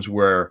few times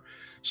where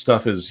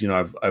stuff is,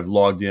 I've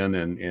logged in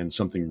and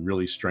something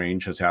really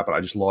strange has happened.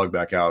 I just log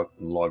back out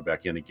and log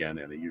back in again,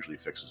 and it usually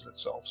fixes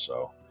itself.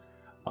 So,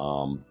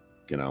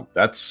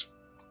 that's,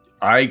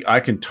 I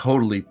can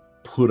totally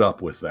put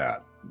up with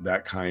that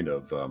kind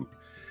of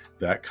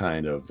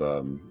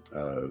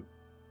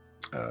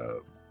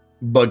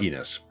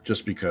bugginess,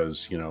 just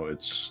because,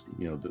 it's,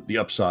 the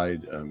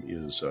upside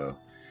is,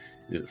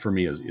 for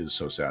me is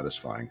so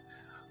satisfying.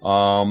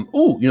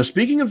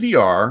 Speaking of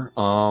VR,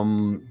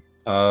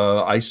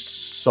 I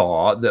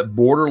saw that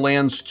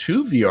Borderlands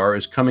 2 VR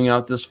is coming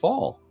out this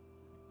fall.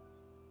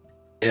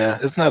 Yeah,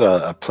 isn't that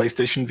a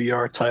PlayStation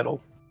VR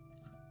title?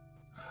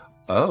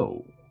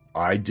 Oh,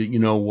 I did. You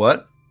know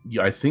what?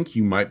 I think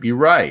you might be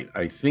right.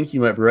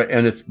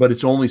 And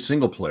it's only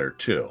single player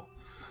too.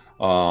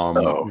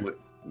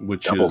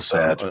 Which double is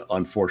sad.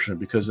 Unfortunate,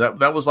 because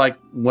that was like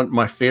one of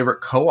my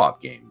favorite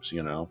co-op games.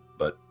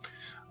 But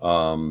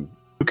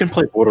who can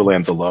play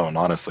Borderlands alone?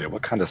 Honestly,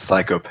 what kind of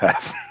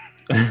psychopath?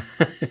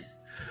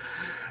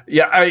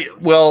 Yeah,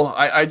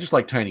 I just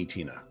like Tiny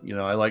Tina.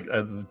 I like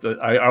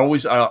I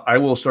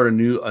will start a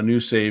new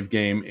save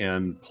game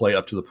and play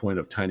up to the point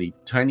of Tiny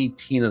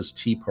Tina's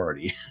Tea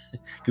Party,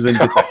 because then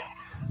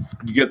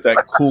you get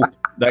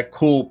that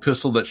cool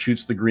pistol that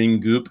shoots the green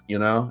goop,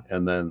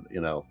 and then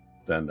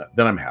then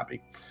I'm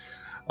happy.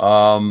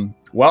 So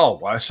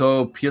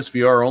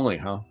PSVR only,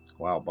 huh?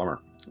 Wow, bummer.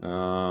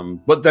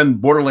 But then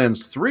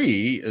Borderlands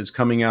 3 is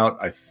coming out.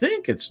 I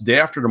think it's day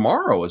after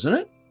tomorrow, isn't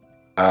it?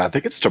 I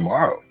think it's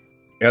tomorrow,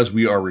 as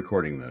we are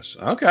recording this.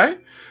 Okay.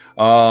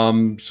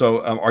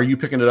 Are you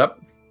picking it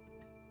up?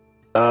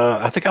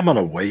 I think I'm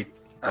gonna wait.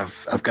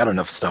 I've got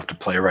enough stuff to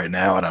play right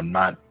now, and I'm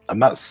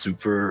not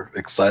super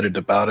excited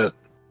about it.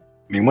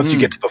 I mean, once you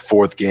get to the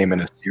fourth game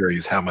in a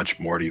series, how much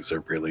more is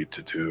there really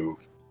to do?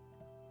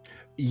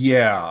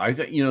 Yeah, I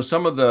think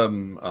some of the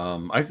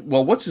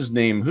what's his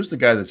name? Who's the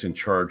guy that's in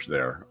charge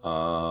there?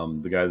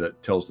 The guy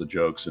that tells the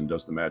jokes and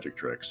does the magic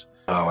tricks.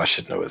 Oh, I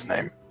should know his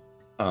name.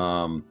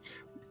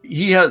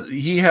 It's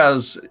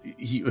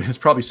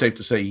probably safe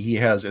to say he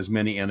has as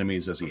many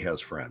enemies as he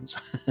has friends.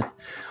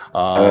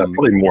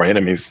 Probably more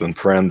enemies than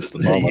friends at the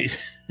moment.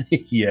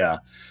 Yeah.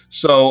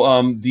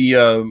 So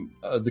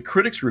the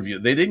critics review,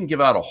 they didn't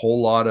give out a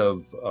whole lot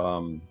of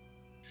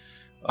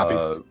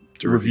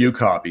review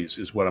copies,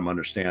 is what I'm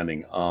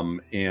understanding.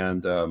 Some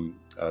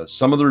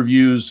of the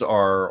reviews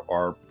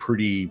are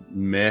pretty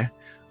meh.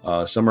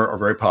 Some are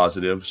very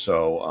positive.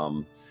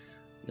 So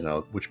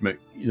which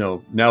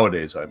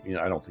nowadays, I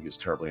don't think it's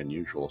terribly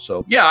unusual.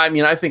 So yeah,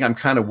 I think I'm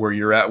kind of where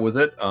you're at with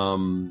it.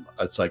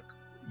 It's like,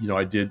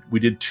 we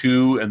did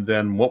 2, and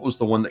then what was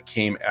the one that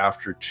came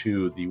after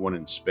 2? The one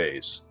in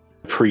space,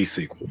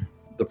 pre-sequel.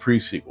 The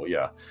pre-sequel,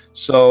 yeah.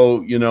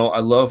 So I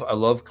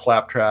love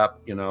Claptrap.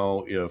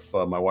 If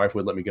my wife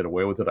would let me get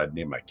away with it, I'd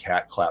name my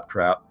cat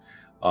Claptrap.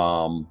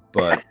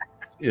 But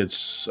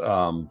it's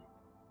like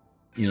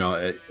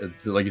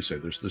you say,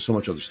 there's so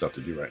much other stuff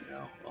to do right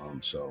now.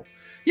 So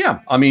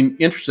yeah,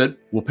 interested.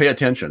 We'll pay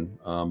attention.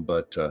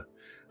 But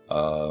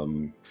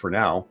for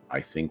now, I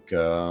think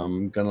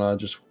I'm gonna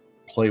just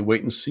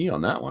wait and see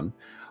on that one.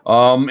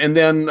 And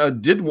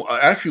then did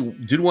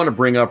want to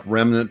bring up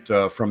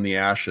Remnant from the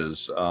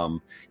Ashes.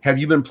 Have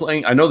you been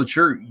playing? I know that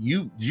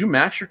did you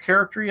max your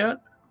character yet?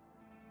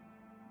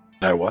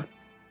 What?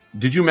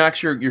 Did you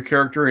max your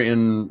character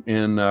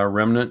in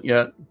Remnant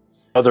yet?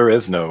 Oh, there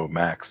is no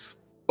max.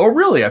 Oh,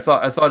 really? I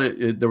thought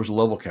there was a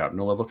level cap.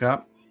 No level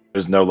cap?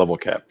 There's no level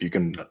cap. You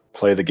can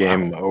play the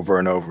game over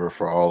and over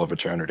for all of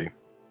eternity.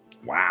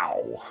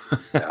 Wow.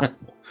 Yeah.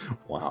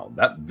 Wow.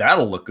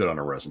 That'll look good on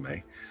a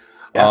resume.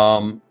 Yeah.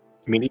 I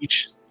mean,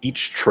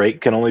 each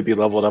trait can only be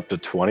leveled up to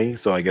 20,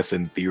 so I guess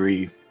in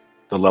theory,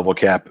 the level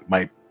cap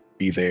might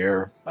be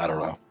there. I don't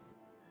know.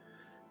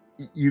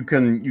 You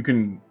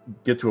can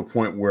get to a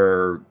point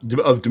where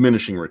of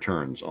diminishing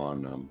returns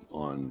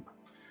on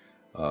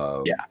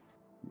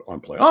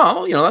play.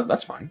 Oh,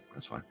 that's fine.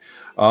 That's fine.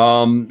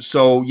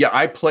 So yeah,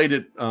 I played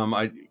it.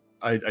 I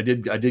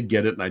did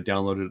get it, and I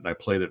downloaded it, and I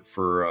played it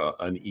for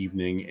an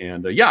evening,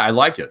 and yeah, I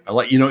liked it.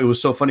 It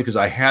was so funny because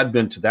I had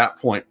been to that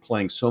point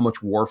playing so much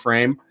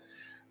Warframe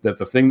that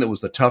the thing that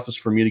was the toughest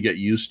for me to get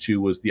used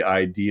to was the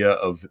idea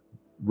of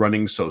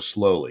running so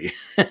slowly.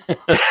 I'm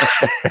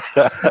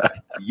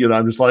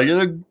just like,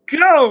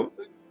 go.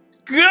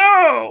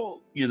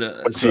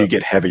 So you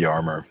get heavy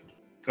armor.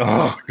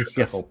 Oh,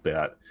 yeah, I'll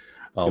bet.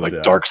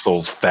 Like Dark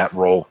Souls fat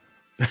roll.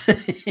 As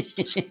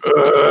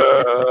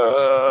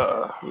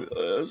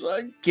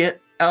I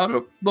get out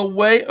of the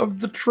way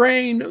of the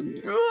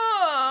train.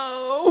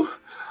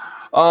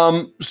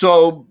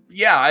 So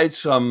yeah,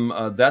 it's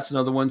that's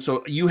another one.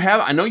 So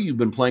I know you've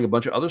been playing a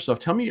bunch of other stuff.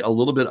 Tell me a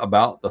little bit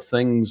about the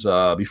things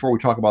before we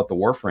talk about the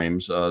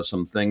Warframes.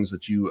 Some things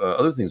that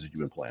other things that you've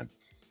been playing.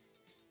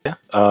 Yeah.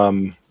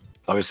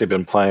 Obviously,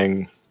 been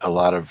playing a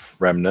lot of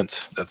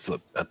Remnant. That's a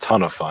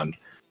ton of fun.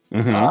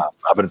 Mm-hmm.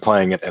 I've been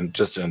playing it and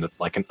just in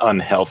like an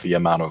unhealthy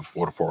amount of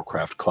World of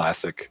Warcraft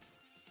Classic.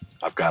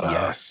 I've got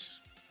a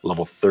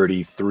level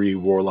 33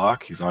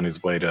 Warlock. He's on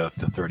his way to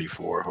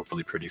 34,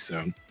 hopefully pretty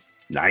soon.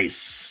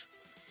 Nice.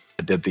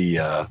 I did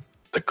the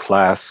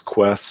class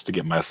quest to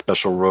get my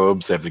special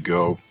robes. I have to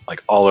go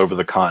like all over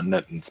the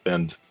continent and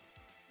spend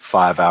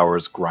 5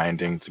 hours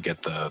grinding to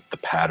get the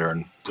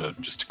pattern to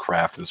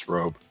craft this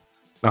robe.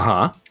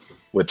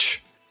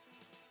 Which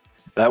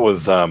that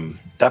was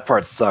that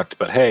part sucked,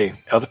 but hey,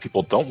 other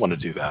people don't want to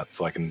do that,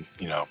 so I can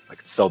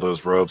sell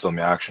those robes on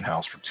the auction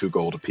house for 2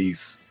 gold a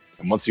piece.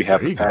 And once you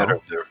have the pattern,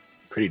 they're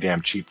pretty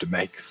damn cheap to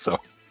make. So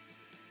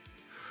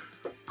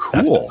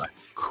cool,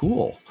 nice.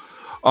 Cool.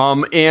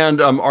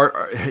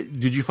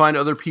 Did you find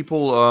other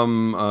people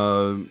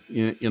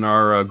in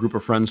our group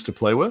of friends to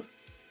play with?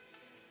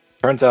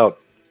 Turns out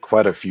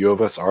quite a few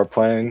of us are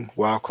playing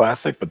WoW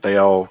Classic, but they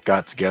all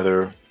got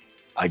together,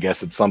 I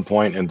guess, at some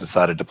point and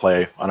decided to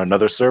play on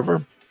another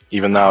server,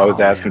 even though I was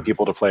asking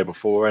people to play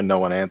before and no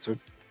one answered.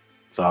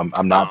 So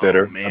I'm not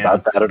bitter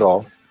about that at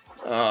all.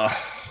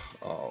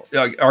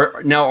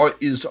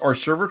 Are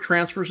server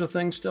transfers a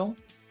thing still?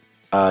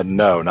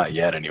 No, not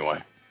yet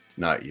anyway.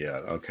 Not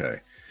yet. Okay.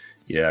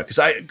 Yeah,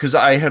 because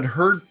I had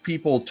heard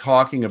people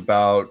talking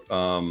about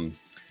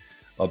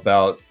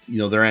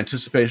their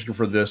anticipation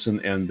for this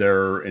and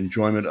their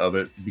enjoyment of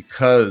it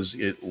because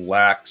it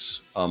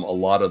lacks a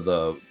lot of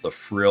the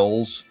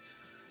frills,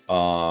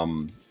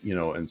 and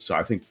so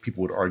I think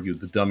people would argue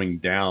the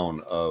dumbing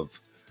down of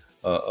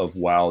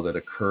WoW that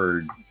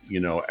occurred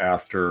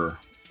after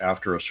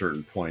a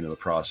certain point in the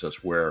process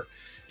where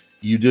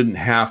you didn't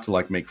have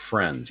to make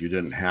friends, you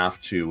didn't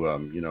have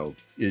to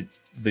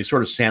they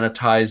sort of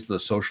sanitized the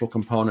social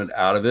component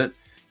out of it.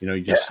 You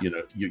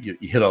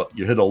hit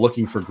a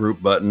looking for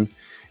group button,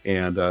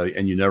 and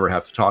you never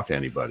have to talk to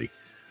anybody.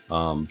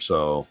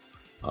 Well,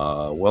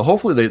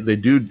 hopefully they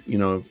do.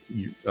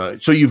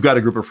 So you've got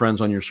a group of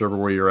friends on your server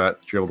where you're at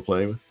that you're able to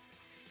play with.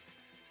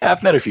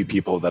 I've met a few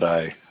people that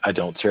I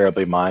don't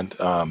terribly mind.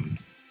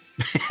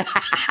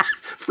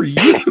 For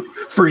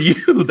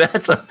you,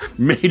 that's a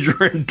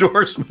major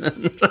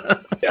endorsement.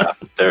 Yeah,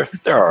 they're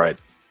all right.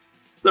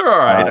 They're all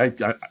right.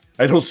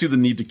 I don't see the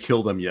need to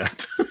kill them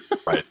yet.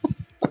 Right.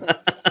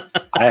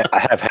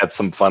 I have had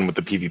some fun with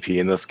the PvP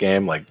in this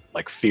game,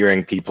 like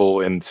fearing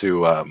people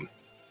into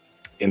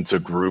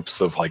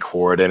groups of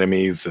horde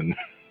enemies and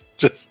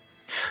just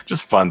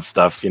fun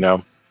stuff,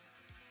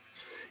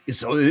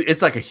 So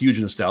it's like a huge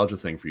nostalgia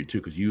thing for you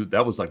too, because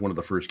that was like one of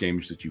the first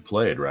games that you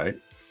played, right?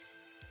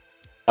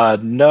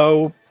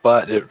 No,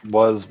 but it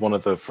was one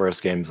of the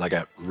first games I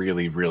got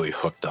really, really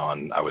hooked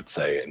on, I would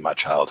say, in my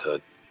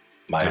childhood.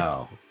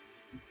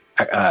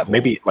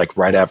 Maybe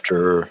right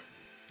after,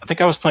 I think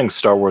I was playing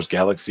Star Wars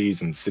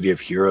Galaxies and City of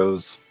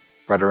Heroes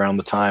right around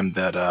the time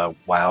that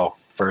WoW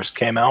first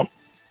came out.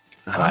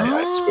 And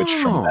I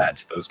switched from that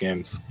to those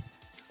games.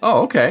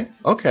 Oh, okay.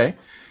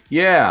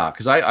 Yeah,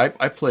 because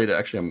I played,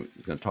 actually, I'm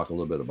going to talk a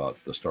little bit about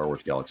the Star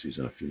Wars Galaxies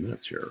in a few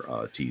minutes here.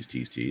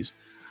 Tease.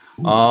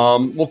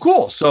 Well,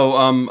 cool.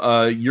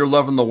 So you're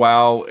loving the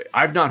WoW.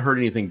 I've not heard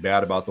anything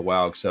bad about the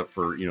WoW except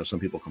for some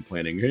people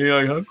complaining.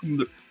 Hey, how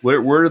come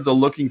where did the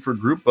looking for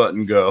group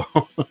button go?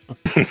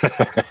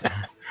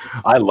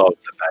 I love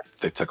the fact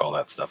that they took all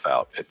that stuff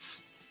out.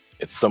 It's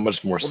so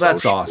much more. Well,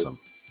 that's awesome.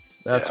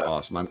 That's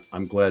awesome.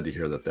 I'm glad to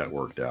hear that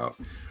worked out.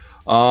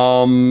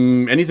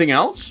 Anything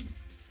else?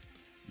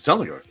 It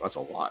sounds like that's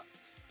a lot.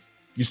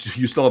 You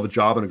still have a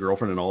job and a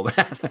girlfriend and all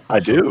that? I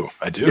do.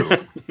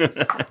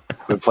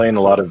 Been playing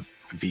a lot of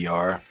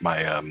VR.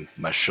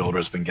 My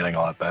shoulder's been getting a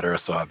lot better,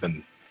 so I've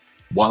been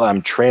while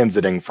I'm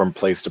transiting from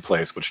place to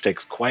place, which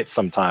takes quite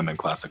some time in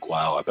Classic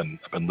WoW. I've been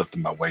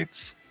lifting my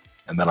weights,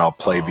 and then I'll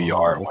play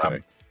VR when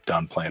I'm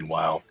done playing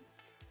WoW.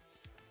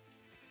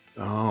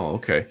 Oh,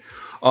 okay.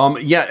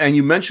 Yeah, and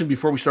you mentioned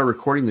before we started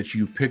recording that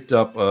you picked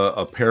up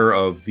a pair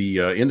of the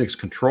Index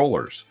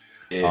controllers.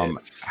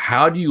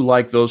 How do you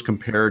like those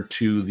compared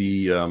to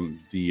the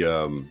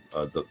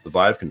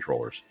Vive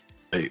controllers?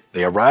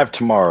 They arrive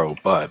tomorrow,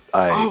 but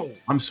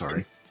I'm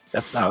sorry.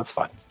 That's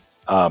fine.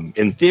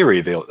 In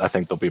theory, I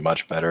think they'll be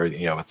much better.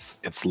 You know,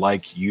 it's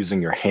like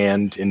using your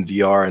hand in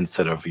VR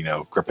instead of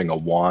gripping a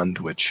wand.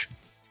 Which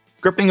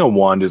gripping a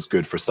wand is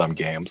good for some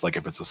games, like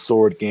if it's a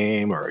sword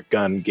game or a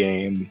gun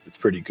game, it's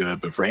pretty good.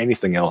 But for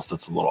anything else,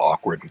 it's a little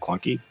awkward and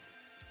clunky.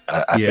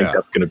 I think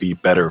that's going to be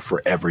better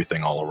for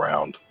everything all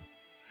around.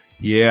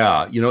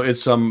 Yeah,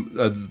 it's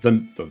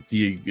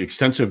the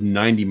extensive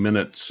 90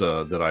 minutes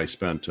that I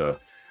spent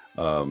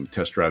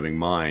test driving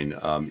mine.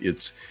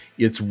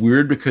 It's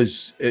weird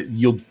because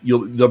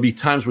there'll be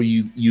times where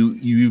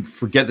you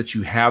forget that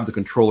you have the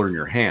controller in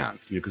your hand,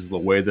 because of the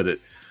way that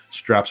it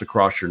straps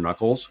across your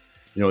knuckles.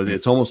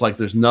 It's almost like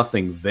there's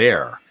nothing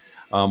there.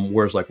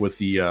 Whereas like with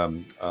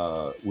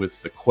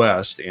the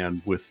Quest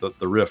and with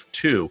the Rift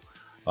 2,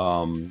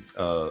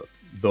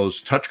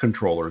 those touch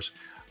controllers,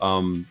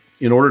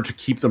 in order to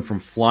keep them from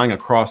flying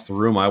across the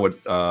room, I would,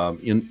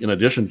 in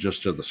addition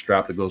just to the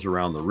strap that goes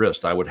around the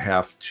wrist, I would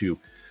have to,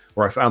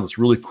 or I found this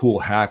really cool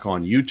hack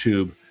on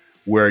YouTube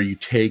where you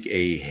take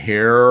a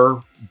hair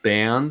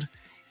band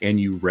and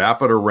you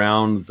wrap it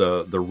around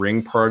the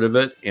ring part of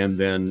it and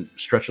then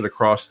stretch it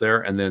across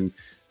there and then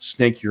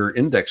snake your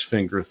index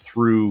finger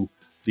through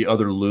the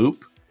other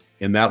loop.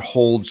 And that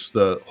holds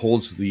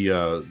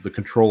the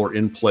controller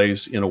in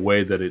place in a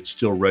way that it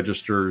still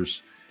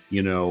registers,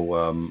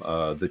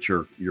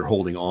 that you're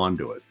holding on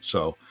to it.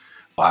 So,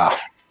 wow.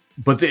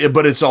 But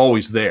it's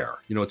always there.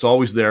 It's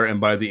always there.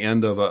 And by the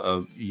end of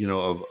a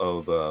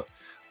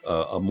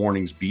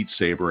morning's beat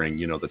sabering,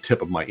 the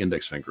tip of my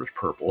index finger is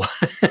purple.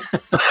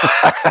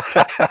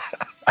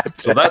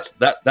 So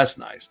that's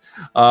nice.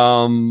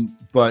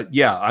 But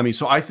yeah,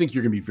 so I think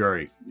you're going to be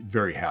very,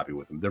 very happy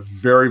with them. They're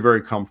very,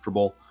 very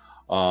comfortable.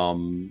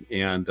 And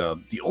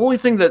the only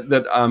thing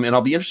that and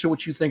I'll be interested in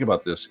what you think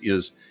about this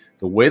is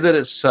the way that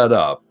it's set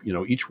up.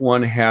 Each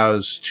one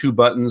has 2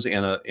 buttons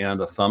and a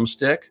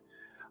thumbstick.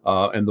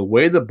 And the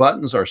way the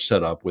buttons are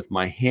set up with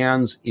my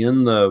hands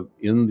in the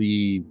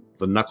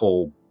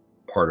knuckles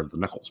part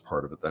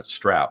of it, that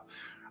strap,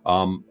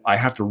 I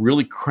have to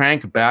really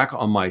crank back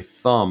on my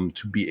thumb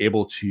to be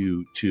able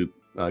to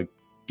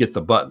get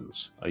the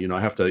buttons. I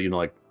have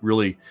to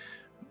really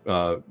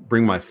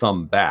bring my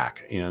thumb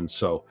back. And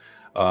so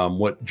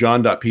what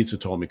John.Pizza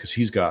told me, because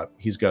he's got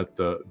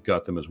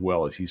them as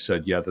well, is he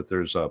said, that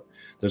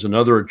there's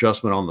another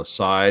adjustment on the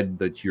side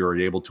that you're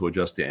able to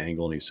adjust the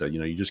angle. And he said,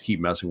 you just keep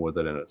messing with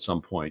it, and at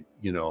some point,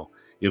 it'll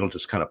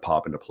just kind of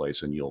pop into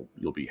place, and you'll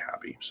be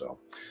happy. So.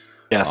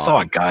 Yeah, I saw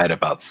a guide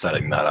about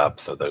setting that up.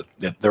 So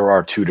there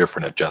are 2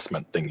 different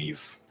adjustment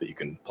thingies that you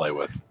can play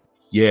with.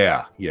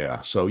 Yeah.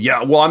 So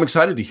well, I'm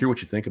excited to hear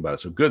what you think about it.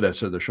 So good.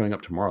 So they're showing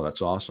up tomorrow.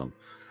 That's awesome.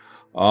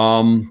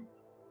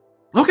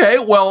 Okay.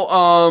 Well,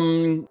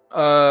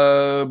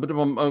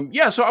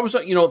 so I was,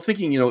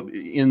 thinking,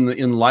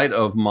 in light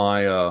of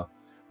my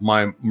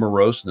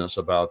moroseness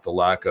about the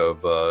lack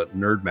of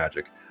nerd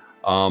magic,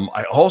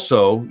 I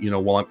also,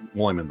 while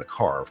I'm in the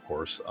car, of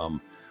course,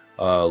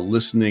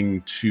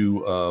 listening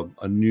to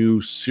a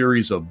new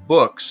series of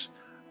books,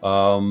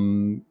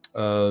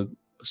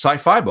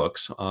 sci-fi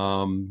books.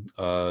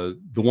 The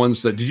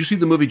ones that, did you see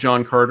the movie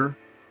John Carter?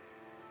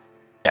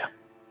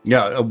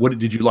 Yeah. What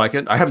did you like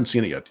it? I haven't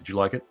seen it yet. Did you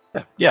like it?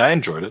 Yeah, I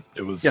enjoyed it.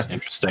 It was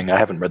interesting. I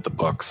haven't read the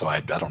book, so I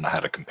don't know how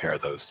to compare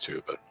those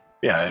two. But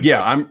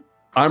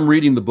I'm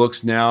reading the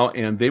books now,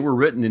 and they were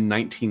written in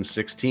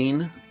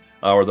 1916,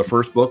 or the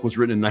first book was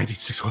written in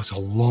 1960. It's a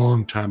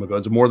long time ago.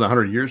 It's more than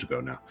 100 years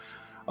ago now.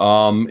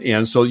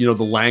 And so,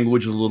 the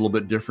language is a little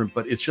bit different,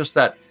 but it's just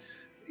that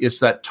it's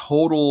that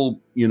total,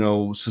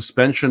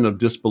 suspension of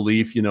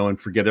disbelief, and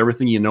forget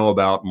everything you know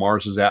about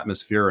Mars's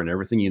atmosphere and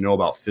everything you know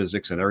about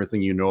physics and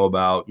everything you know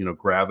about,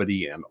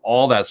 gravity and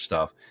all that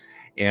stuff.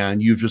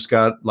 And you've just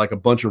got like a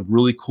bunch of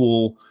really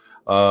cool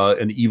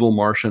and evil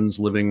Martians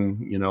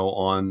living,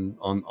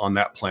 on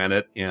that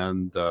planet.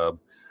 And,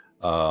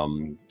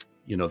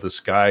 this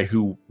guy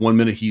who one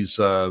minute he's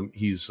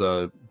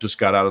just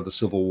got out of the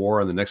Civil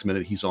War, and the next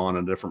minute he's on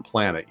a different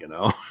planet,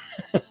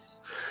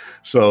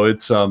 So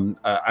it's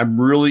I'm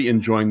really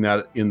enjoying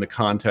that in the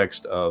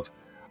context of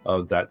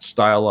that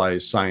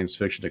stylized science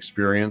fiction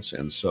experience.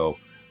 And so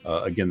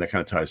again, that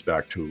kind of ties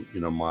back to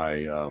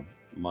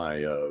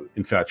my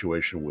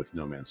infatuation with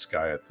No Man's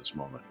Sky at this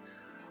moment.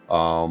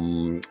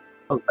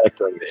 Back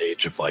during the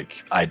age of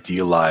like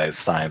idealized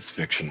science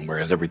fiction,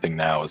 whereas everything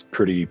now is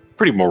pretty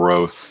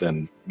morose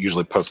and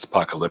usually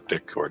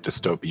post-apocalyptic or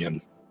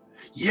dystopian.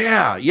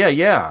 Yeah.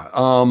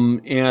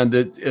 And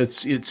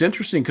it's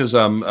interesting because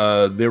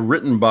they're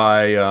written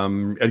by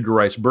Edgar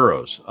Rice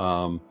Burroughs,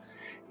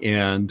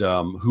 and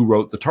who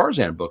wrote the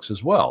Tarzan books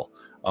as well.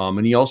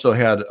 And he also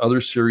had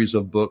other series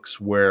of books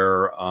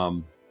where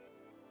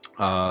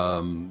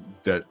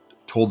that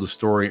told the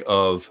story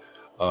of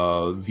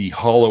the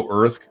Hollow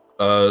Earth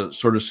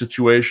sort of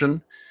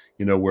situation,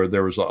 where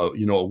there was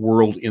a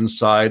world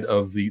inside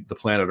of the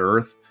planet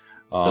Earth.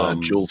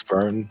 Jules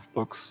Verne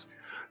books.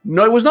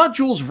 No, it was not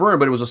Jules Verne,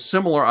 but it was a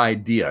similar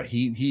idea.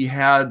 He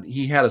had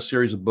a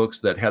series of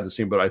books that had the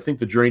same, but I think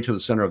the Journey to the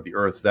Center of the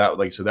Earth, that,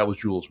 like I said, that was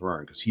Jules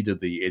Verne, because he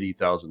did the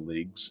 80,000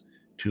 Leagues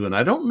too, and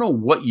I don't know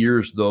what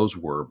years those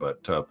were,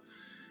 but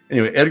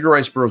anyway, Edgar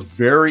Rice Burroughs,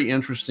 very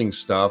interesting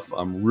stuff.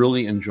 I'm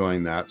really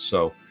enjoying that.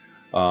 So,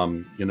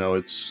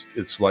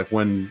 it's like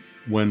when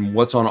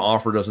what's on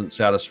offer doesn't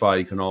satisfy,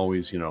 you can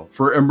always,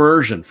 for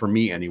immersion, for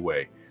me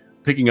anyway,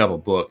 picking up a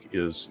book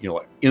is,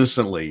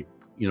 instantly,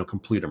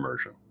 complete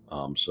immersion.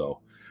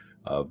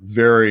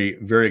 Very,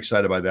 very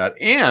excited by that.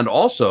 And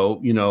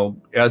also,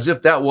 as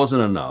if that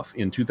wasn't enough,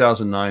 in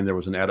 2009, there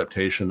was an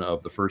adaptation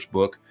of the first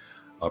book,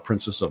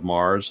 Princess of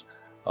Mars,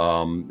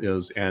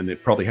 and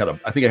it probably had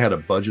I think it had a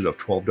budget of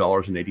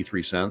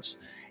 $12.83.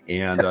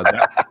 And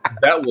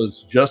that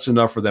was just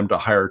enough for them to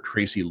hire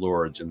Tracy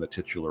Lords in the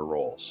titular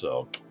role.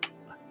 So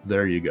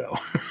there you go.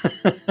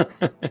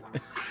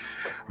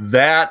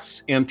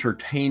 That's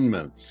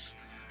entertainments.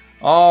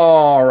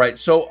 All right.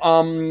 So,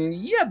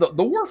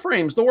 the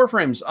Warframes.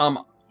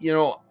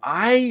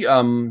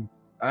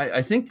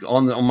 I think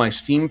on my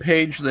Steam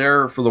page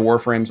there for the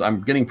Warframes,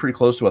 I'm getting pretty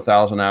close to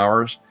 1,000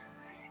 hours,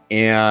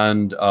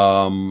 and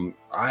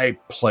I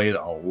played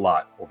a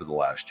lot over the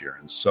last year,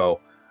 and so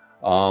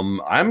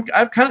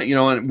I've kind of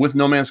with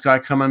No Man's Sky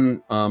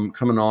coming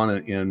on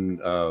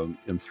and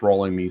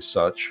enthralling me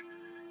such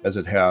as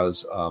it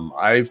has,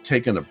 I've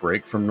taken a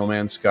break from No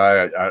Man's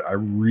Sky. I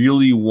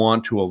really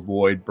want to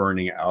avoid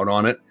burning out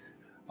on it,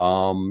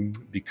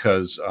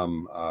 because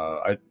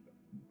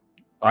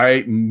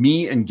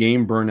me and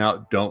game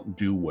burnout don't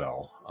do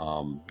well.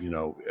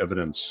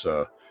 Evidence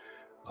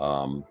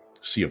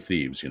Sea of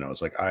Thieves.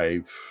 It's like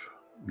I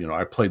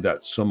played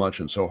that so much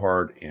and so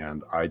hard,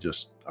 and I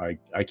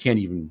can't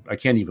even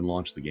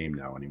launch the game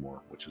now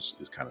anymore, which is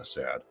kind of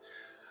sad.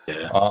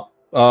 Yeah.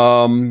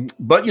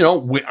 But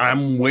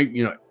I'm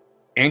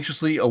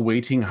anxiously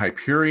awaiting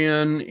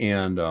Hyperion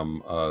and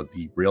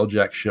the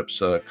Railjack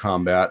ships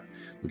combat.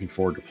 Looking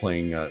forward to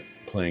playing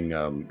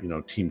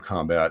team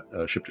combat,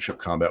 ship to ship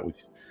combat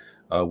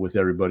with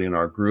everybody in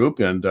our group.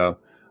 And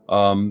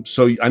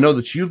so I know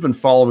that you've been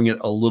following it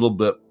a little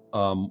bit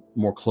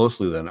more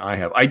closely than I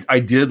have. I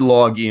did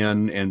log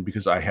in, and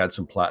because I had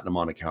some platinum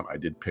on account, I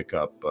did pick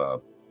up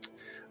Gauss.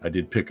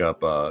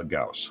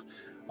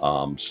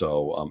 And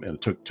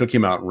it took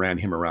him out and ran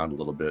him around a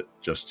little bit,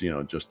 just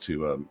to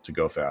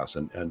go fast,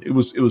 and it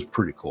was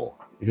pretty cool.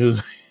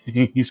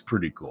 He's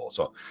pretty cool.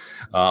 So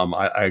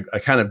I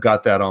kind of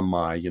got that on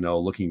my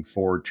looking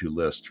forward to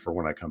list for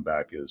when I come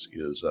back is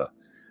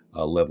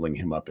leveling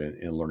him up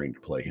and learning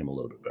to play him a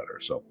little bit better.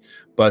 So,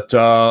 but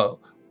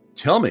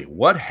tell me,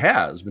 what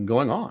has been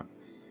going on?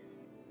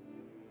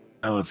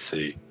 Now let's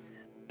see.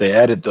 They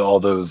added all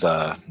those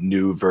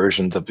new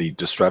versions of the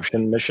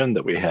Disruption mission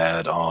that we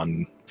had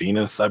on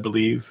Venus, I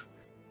believe,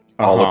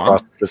 all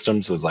across the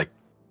system. So it's like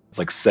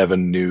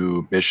 7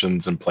 new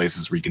missions and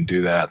places where you can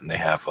do that, and they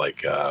have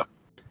like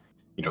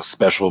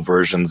special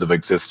versions of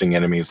existing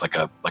enemies, like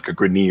a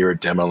Grenier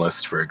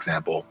Demolist, for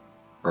example,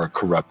 or a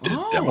Corrupted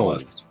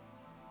Demolist.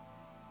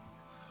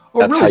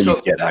 That's really? How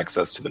you get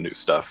access to the new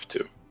stuff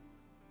too.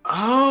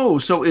 Oh,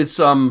 so it's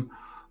so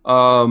they're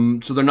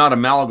not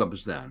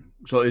amalgams then.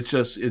 So it's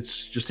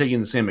just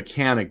taking the same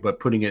mechanic but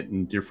putting it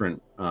in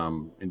different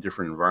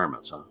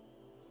environments, huh?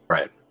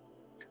 Right.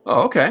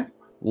 Oh, okay.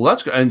 Well,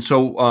 that's good. And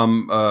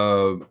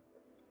so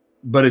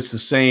but it's the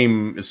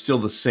same. It's still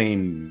the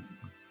same.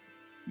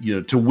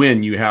 To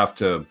win, you have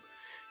to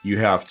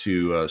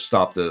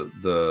stop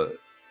the.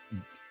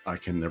 I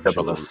can never.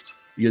 Demolist.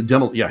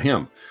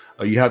 Him.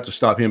 You have to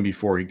stop him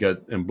before he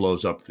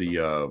blows up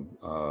the.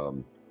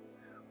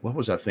 What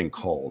was that thing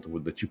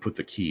called that you put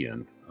the key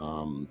in?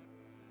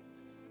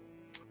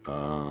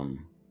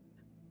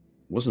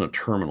 Wasn't a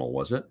terminal,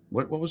 was it?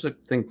 What was the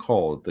thing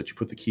called that you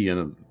put the key in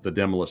and the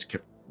Demolist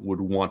would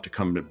want to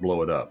come and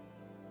blow it up?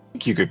 I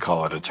think you could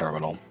call it a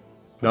terminal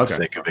for the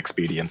sake of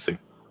expediency.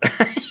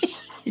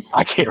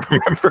 I can't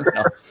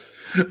remember.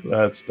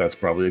 That's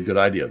probably a good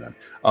idea then.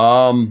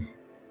 All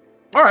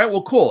right,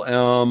 well, cool.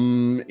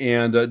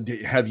 And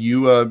have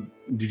you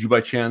did you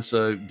by chance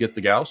get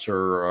the Gauss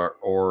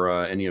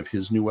or any of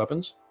his new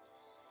weapons?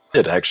 I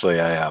did actually.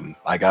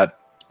 I got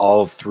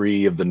all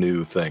 3 of the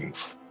new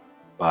things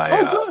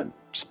by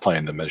just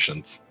playing the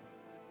missions.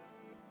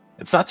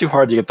 It's not too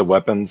hard to get the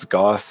weapons.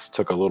 Gauss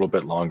took a little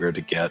bit longer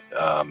to get.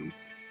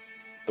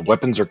 The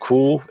weapons are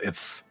cool.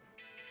 It's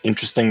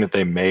interesting that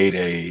they made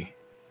a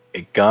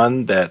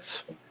gun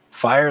that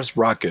fires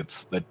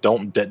rockets that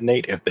don't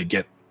detonate if they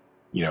get,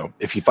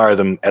 if you fire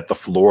them at the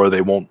floor,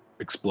 they won't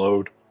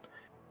explode.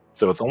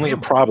 So it's only a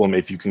problem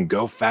if you can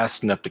go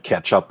fast enough to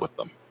catch up with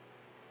them.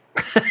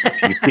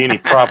 If you see any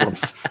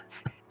problems.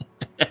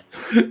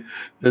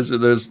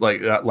 There's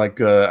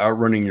like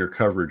outrunning your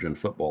coverage in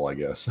football, I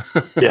guess.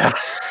 Yeah.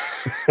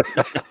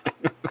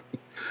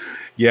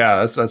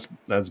 Yeah,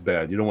 that's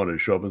bad. You don't want to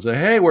show up and say,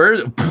 "Hey, where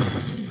is it?"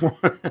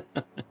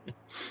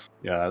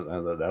 Yeah, I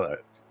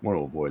want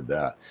to avoid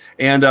that.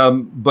 And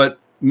but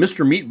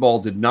Mr.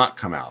 Meatball did not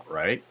come out,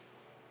 right?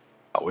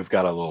 Oh, we've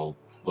got a little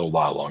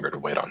while longer to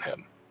wait on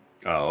him.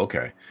 Oh,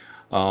 okay.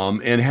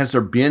 And has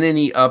there been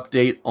any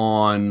update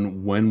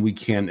on when we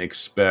can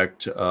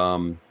expect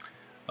oh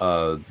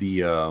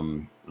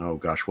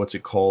gosh, what's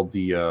it called?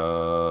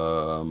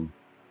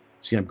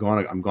 See, I'm gone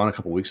a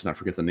couple weeks and I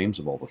forget the names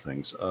of all the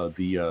things.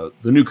 The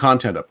new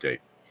content update.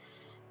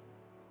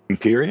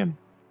 Empyrean?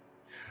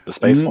 The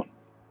space one?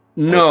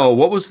 No,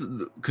 what was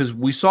because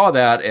we saw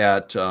that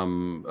at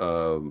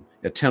TennoCon,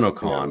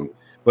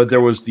 but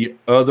there was the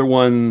other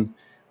one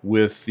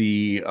with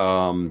the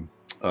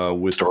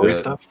with story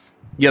stuff.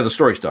 Yeah, the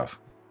story stuff.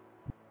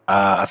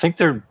 I think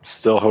they're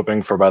still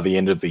hoping for by the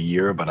end of the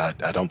year, but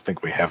I don't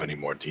think we have any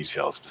more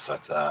details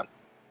besides that.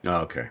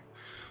 Okay,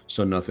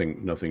 so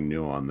nothing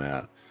new on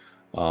that.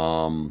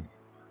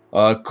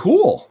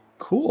 Cool.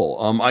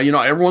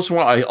 Every once in a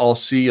while I'll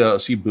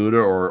see Buddha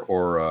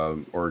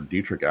or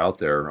Dietrich out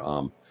there.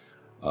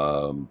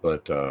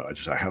 But I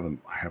have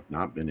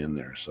not been in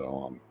there.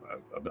 So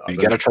you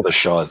got to try the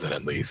Shaws in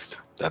at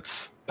least.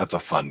 That's a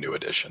fun new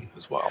addition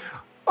as well.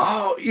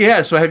 Oh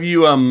yeah. So have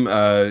you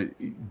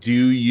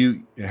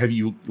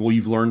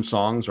you've learned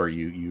songs, or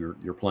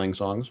you're playing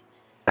songs?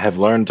 I have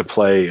learned to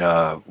play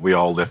We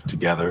All Live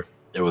Together.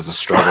 It was a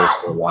struggle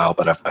for a while,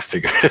 but I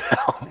figured it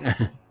out.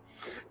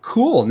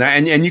 Cool. Now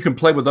and you can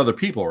play with other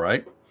people,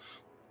 right?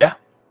 Yeah,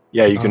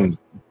 you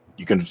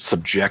can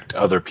subject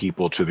other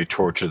people to the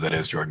torture that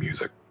is your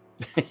music.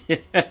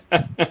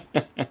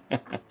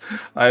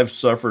 I have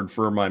suffered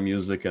for my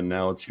music, and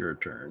now it's your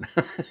turn.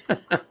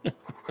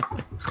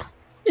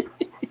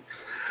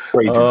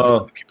 Crazy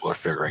people are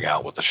figuring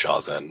out with the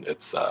Shawzen.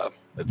 It's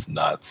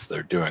nuts.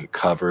 They're doing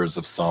covers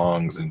of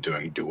songs and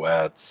doing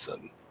duets,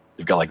 and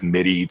they've got like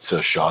MIDI to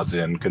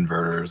Shawzen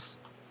converters.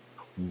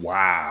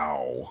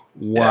 Wow,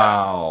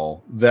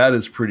 that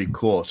is pretty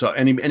cool. So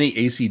any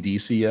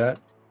AC/DC yet?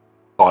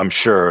 Oh, I'm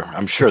sure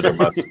there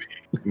must be.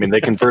 I mean,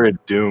 they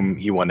converted Doom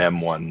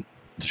E1M1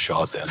 to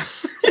Shawzen.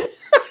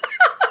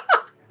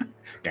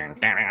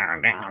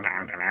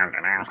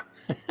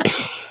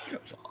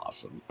 That's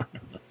awesome.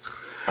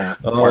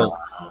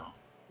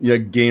 Yeah,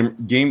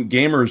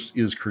 gamers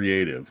is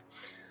creative,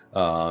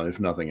 if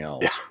nothing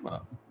else. Yeah.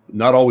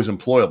 Not always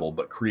employable,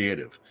 but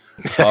creative.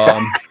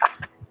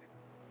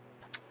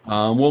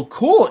 Well,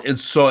 cool.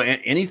 It's so.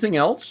 Anything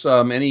else?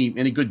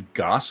 Any good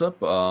gossip?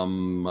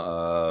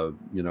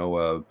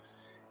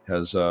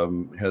 Has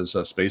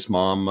Space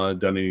Mom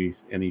done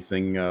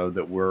anything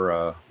that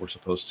we're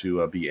supposed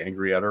to be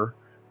angry at her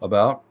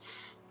about?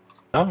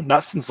 No,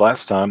 not since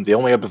last time. The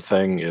only other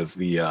thing is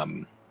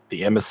the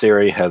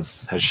emissary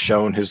has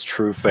shown his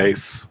true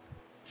face.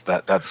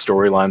 That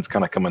storyline's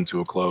kind of coming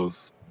to a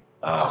close.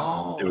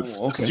 It was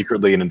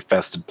secretly an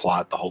infested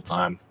plot the whole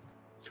time.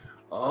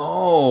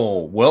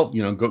 Oh well,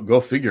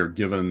 go figure.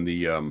 Given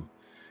the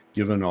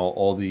given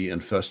all the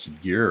infested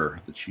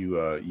gear that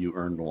you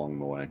earned along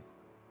the way.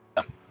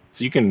 Yeah.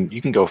 So you can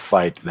go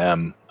fight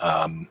them.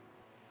 I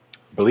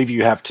believe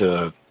you have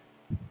to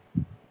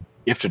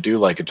do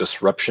like a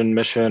disruption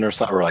mission or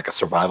something, or like a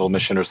survival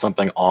mission or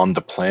something on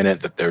the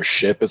planet that their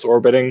ship is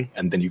orbiting,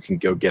 and then you can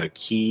go get a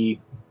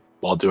key.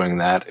 While doing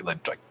that, it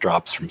like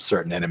drops from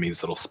certain enemies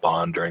that'll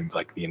spawn during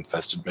like the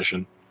infested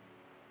mission.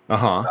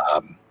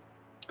 And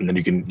then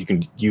you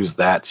can use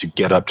that to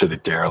get up to the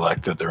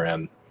derelict that they're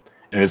in,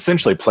 and it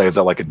essentially plays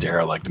out like a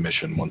derelict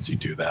mission once you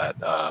do that.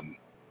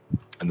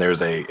 And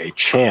there's a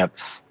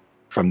chance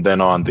from then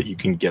on that you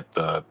can get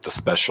the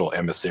special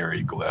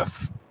emissary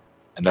glyph,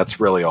 and that's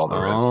really all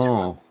there is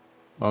to it.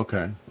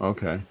 Okay.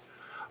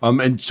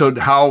 And so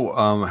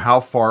how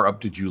far up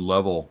did you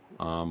level,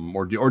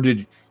 or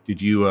did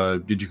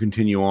you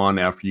continue on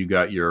after you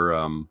got your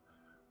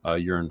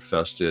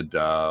infested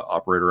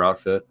operator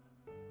outfit?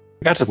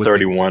 I got to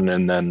 31,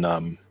 and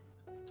then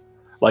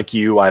like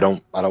you, I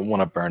don't want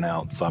to burn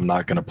out, so I'm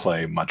not going to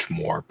play much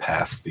more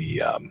past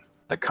the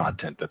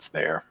content that's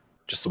there,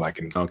 just so I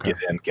can get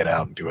in, get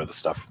out, and do other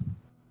stuff.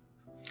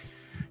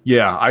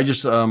 Yeah, I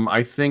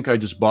think I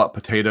just bought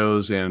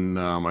potatoes, and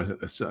I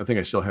think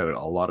I still had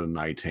a lot of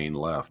nitane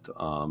left.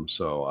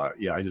 So I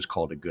just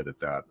called it good at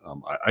that.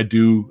 I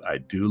do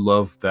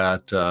love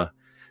that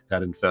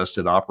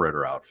infested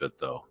operator outfit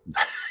though.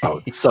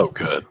 Oh, it's so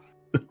good.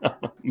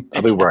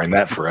 I'll be wearing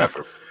that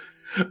forever.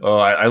 Oh,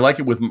 I like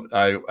it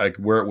I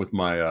wear it with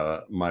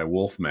my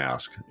wolf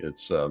mask.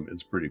 It's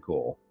pretty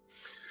cool.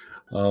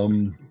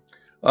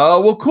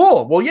 Well,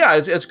 cool. Well, yeah,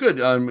 it's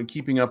good.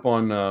 Keeping up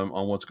on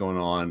what's going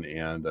on,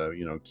 and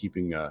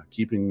keeping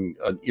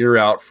an ear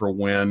out for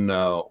when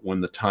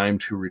the time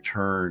to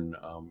return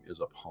is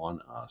upon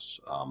us.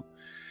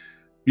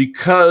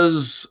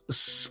 Because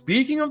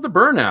speaking of the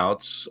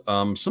burnouts,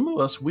 some of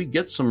us, we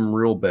get some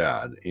real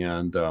bad,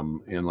 and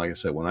like I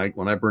said, when I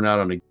burn out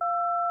on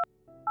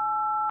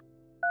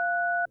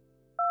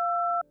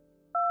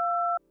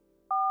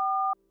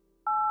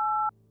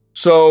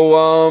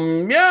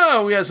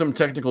Yeah, we had some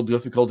technical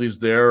difficulties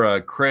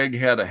there. Craig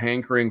had a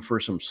hankering for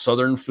some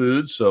southern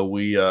food, so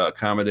we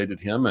accommodated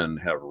him and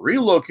have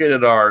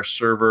relocated our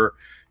server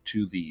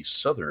to the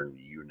southern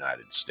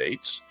United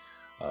States.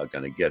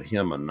 Going to get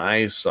him a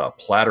nice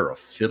platter of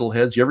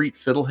fiddleheads. You ever eat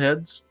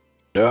fiddleheads?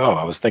 No,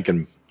 I was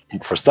thinking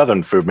for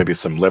southern food, maybe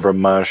some liver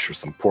mush or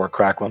some pork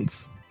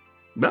cracklings.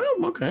 No,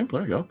 okay,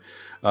 there you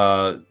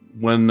go.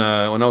 When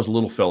I was a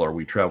little feller,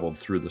 we traveled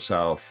through the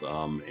South,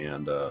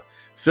 and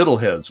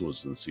fiddleheads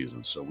was in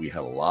season, so we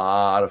had a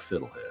lot of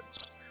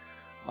fiddleheads.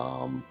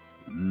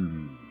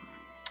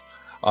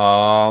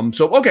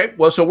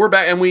 So we're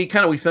back, and we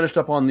finished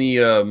up on the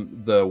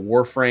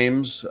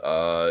Warframes.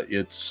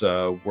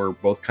 We're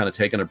both kind of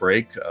taking a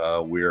break.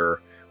 We're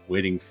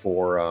waiting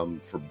for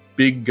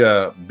big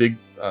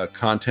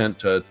content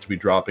to be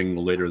dropping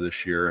later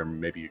this year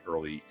and maybe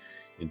early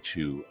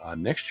into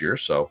next year.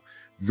 So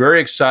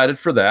very excited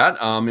for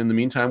that. In the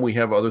meantime, we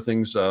have other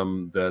things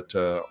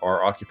that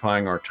are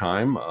occupying our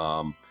time.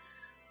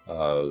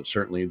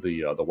 Certainly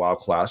the WoW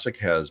Classic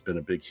has been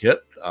a big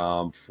hit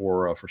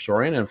for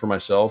Sorrien and for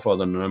myself.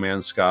 The No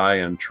Man's Sky,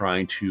 and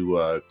trying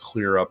to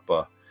clear out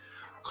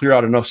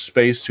enough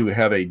space to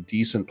have a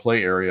decent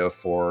play area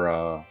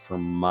for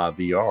my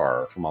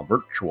VR, for my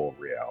virtual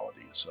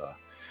realities.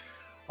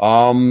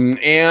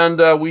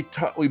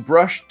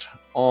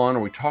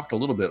 We talked a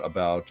little bit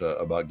about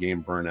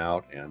game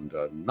burnout and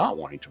not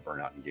wanting to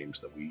burn out in games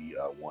that we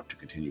want to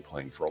continue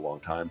playing for a long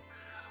time.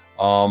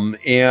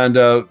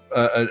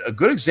 A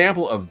good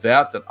example of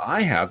that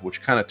I have,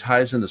 which kind of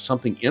ties into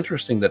something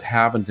interesting that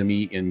happened to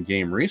me in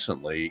game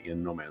recently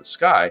in No Man's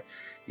Sky,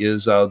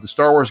 is the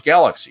Star Wars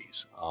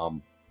Galaxies.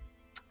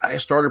 I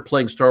started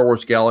playing Star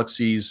Wars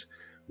Galaxies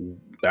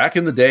back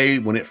in the day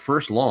when it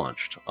first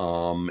launched,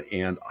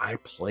 and I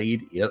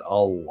played it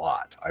a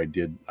lot. I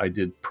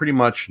did pretty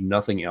much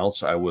nothing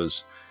else. I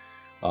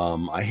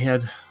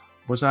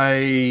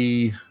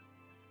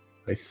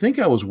think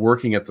I was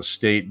working at the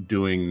state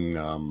doing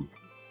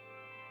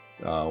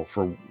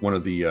for one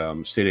of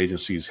the state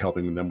agencies,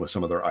 helping them with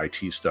some of their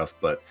IT stuff.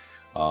 But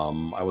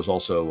I was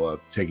also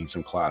taking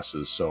some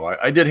classes, so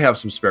I did have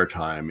some spare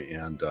time,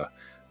 and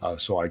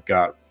so I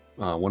got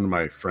one of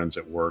my friends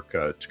at work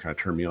to kind of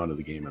turn me on to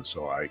the game, and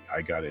so I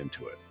got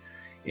into it.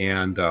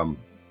 And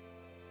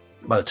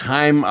by the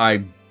time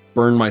I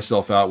burned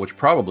myself out, which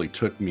probably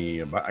took me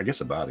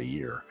about a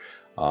year.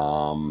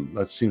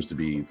 That seems to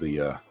be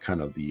the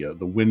kind of the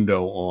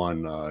window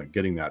on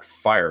getting that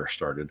fire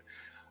started.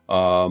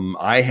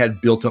 I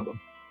had built up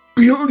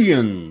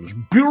billions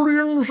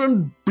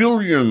and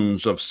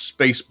billions of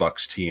space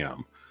bucks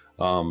TM.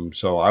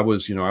 So I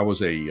was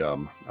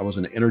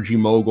an energy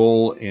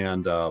mogul,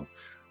 and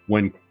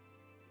when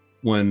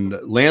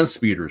land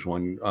speeders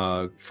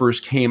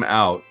first came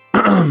out,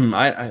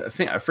 I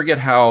think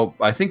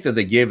that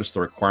they gave us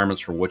the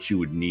requirements for what you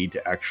would need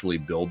to actually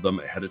build them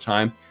ahead of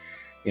time.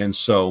 And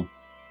so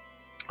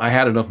I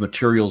had enough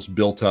materials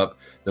built up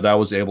that I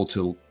was able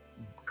to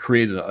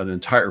create an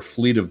entire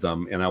fleet of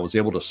them, and I was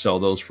able to sell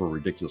those for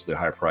ridiculously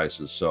high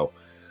prices. So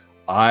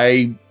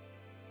I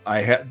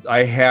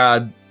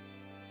had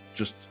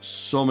just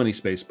so many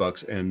space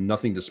bucks and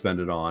nothing to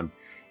spend it on.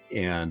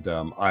 And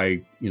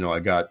I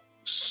got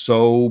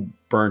so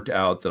burnt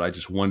out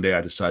that one day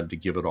I decided to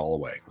give it all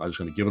away. I was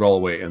going to give it all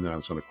away, and then I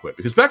was going to quit.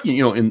 Because back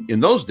in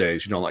those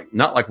days,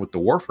 not like with the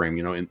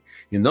Warframe,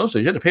 in those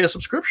days you had to pay a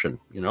subscription.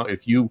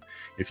 If you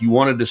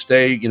wanted to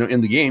stay,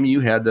 in the game,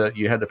 you had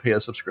to pay a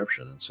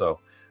subscription. And so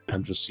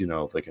I'm just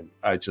thinking,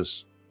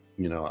 if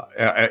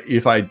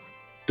I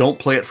don't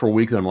play it for a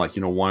week, then I'm like,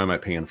 why am I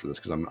paying for this?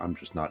 Because I'm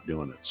just not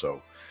doing it.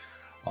 So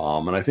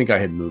and I think I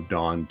had moved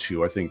on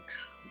to, I think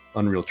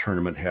Unreal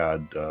Tournament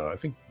had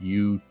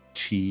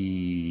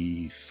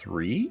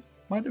UT3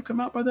 might have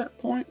come out by that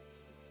point.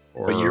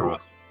 What year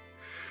was it?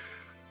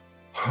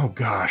 Oh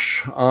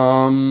gosh.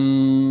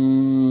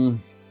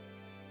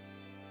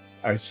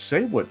 I'd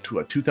say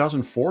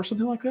 2004,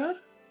 something like that.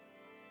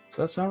 Does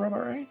that sound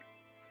about right?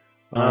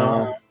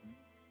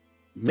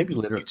 Maybe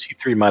later.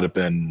 UT3 might have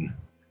been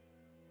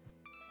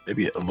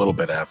maybe a little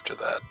bit after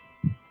that.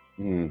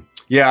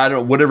 Yeah, I don't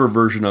know. Whatever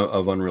version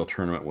of Unreal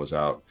Tournament was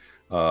out.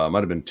 Might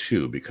have been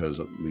 2, because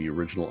the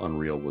original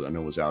Unreal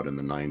was out in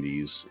the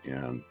 90s.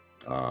 And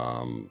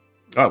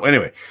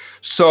anyway,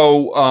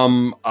 so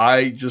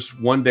I just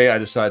one day I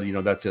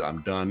decided, that's it,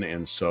 I'm done.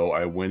 And so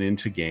I went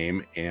into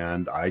game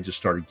and I just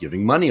started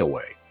giving money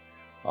away.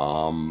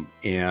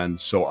 And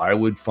so I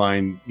would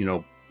find,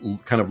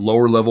 kind of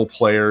lower level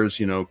players,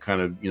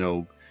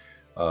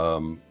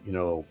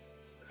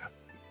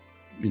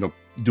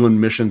 doing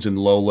missions in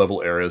low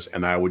level areas,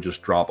 and I would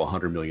just drop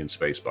 100 million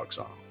space bucks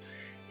on them.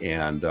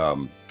 And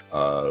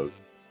and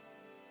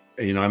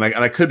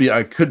I could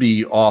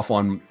be off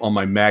on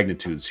my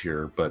magnitudes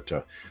here, but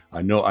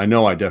I know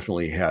I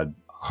definitely had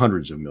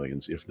hundreds of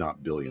millions, if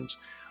not billions.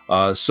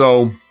 And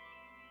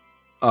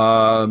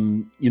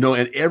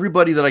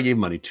everybody that I gave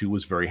money to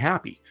was very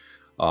happy.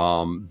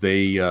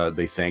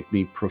 They thanked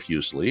me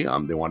profusely.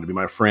 They wanted to be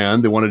my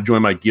friend. They wanted to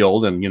join my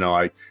guild, and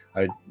I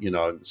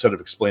instead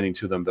of explaining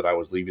to them that I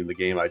was leaving the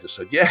game, I just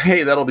said, "Yeah,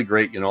 hey, that'll be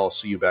great. I'll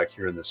see you back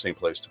here in the same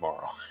place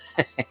tomorrow."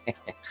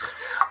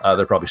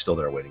 They're probably still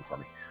there waiting for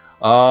me.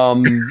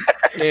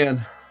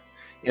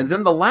 And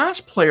then the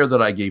last player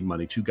that I gave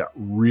money to got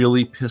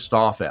really pissed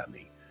off at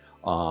me.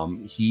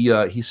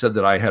 He said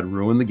that I had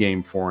ruined the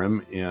game for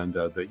him, and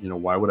that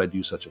why would I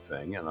do such a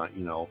thing? And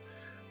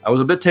I was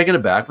a bit taken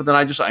aback, but then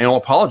I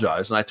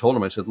apologized, and I told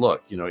him, I said,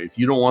 look, if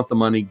you don't want the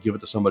money, give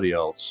it to somebody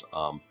else.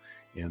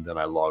 And then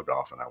I logged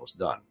off and I was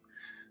done.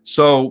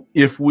 So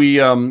if we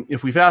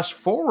fast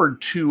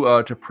forward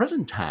to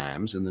present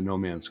times in the No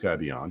Man's Sky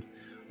Beyond,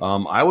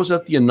 I was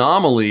at the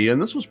Anomaly,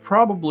 and this was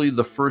probably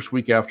the first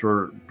week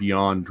after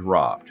Beyond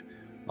dropped.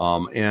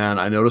 And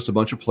I noticed a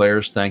bunch of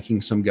players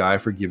thanking some guy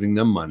for giving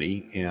them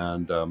money.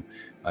 And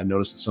I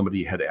noticed that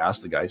somebody had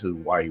asked the guy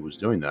why he was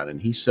doing that.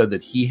 And he said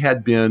that he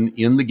had been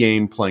in the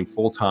game playing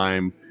full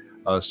time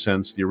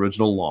since the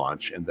original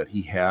launch, and that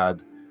he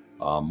had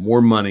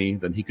more money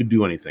than he could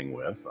do anything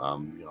with. I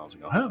was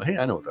like, oh, hey,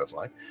 I know what that's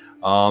like.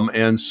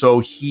 And so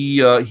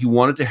he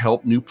wanted to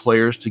help new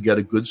players to get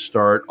a good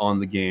start on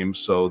the game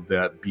so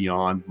that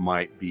Beyond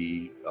might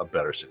be a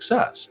better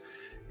success.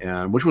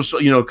 And which was,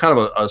 kind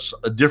of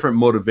a different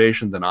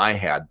motivation than I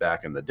had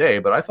back in the day.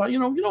 But I thought,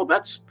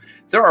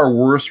 there are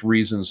worse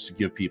reasons to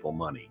give people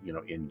money,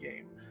 in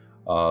game.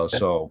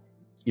 So,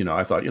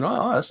 I thought,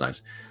 oh, that's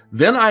nice.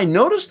 Then I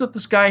noticed that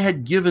this guy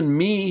had given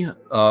me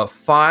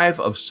 5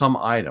 of some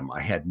item. I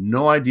had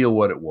no idea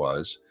what it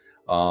was,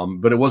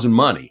 but it wasn't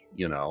money,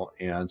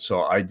 and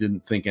so I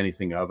didn't think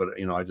anything of it.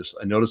 I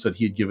noticed that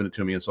he had given it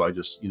to me, and so I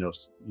just,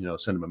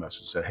 sent him a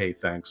message, said, hey,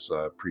 thanks,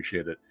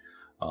 appreciate it,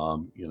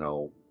 have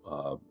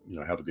a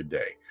good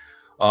day.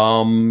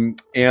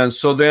 And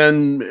so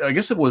then I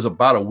guess it was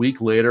about a week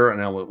later,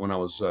 and when I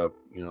was,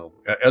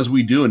 as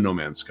we do in No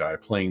Man's Sky,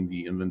 playing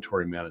the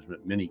inventory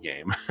management mini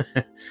game,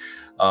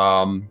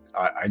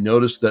 I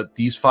noticed that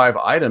these 5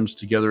 items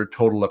together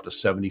total up to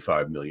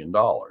 $75 million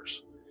or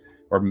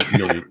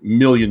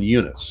million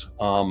units.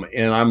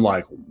 And I'm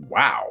like,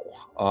 wow.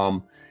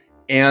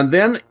 And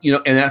then,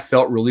 and that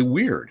felt really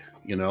weird.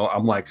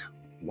 I'm like,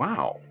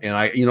 wow. And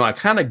I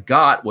kind of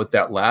got what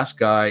that last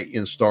guy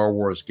in Star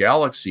Wars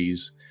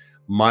Galaxies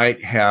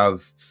might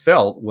have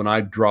felt when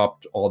I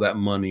dropped all that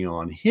money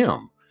on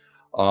him.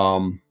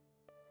 So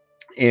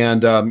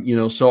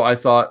I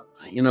thought,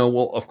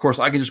 well, of course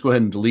I can just go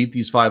ahead and delete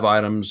these 5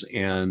 items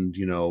and,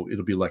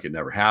 it'll be like it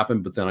never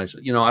happened. But then I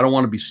said, I don't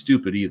want to be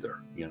stupid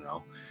either.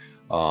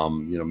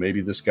 Maybe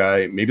this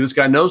guy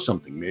knows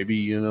something.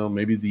 Maybe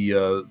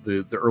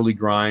the early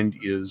grind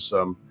is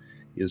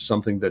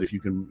something that if you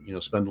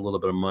can, spend a little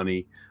bit of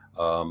money,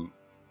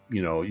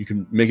 you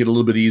can make it a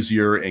little bit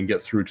easier and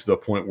get through to the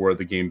point where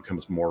the game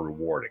becomes more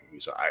rewarding.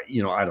 So I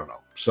don't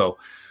know. So,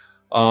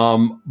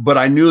 but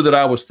I knew that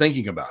I was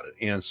thinking about it.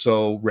 And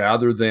so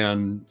rather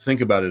than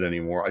think about it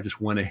anymore, I just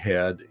went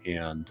ahead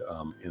and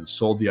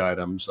sold the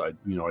items. I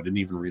didn't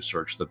even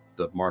research the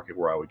market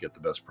where I would get the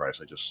best price.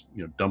 I just,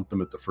 dumped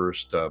them at the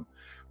first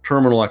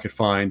terminal I could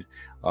find,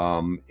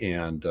 and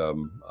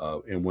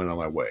went on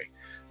my way.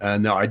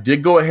 And now I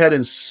did go ahead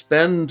and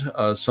spend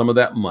some of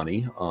that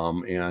money,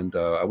 and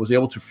I was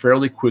able to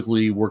fairly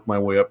quickly work my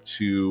way up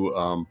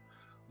to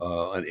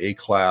an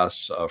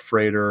A-class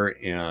freighter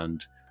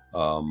and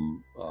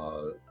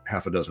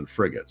half a dozen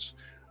frigates.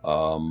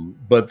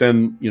 But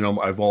then,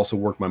 I've also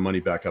worked my money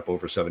back up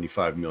over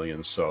 75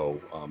 million.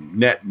 So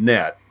net,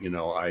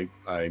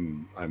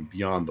 I'm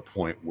beyond the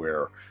point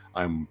where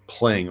I'm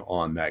playing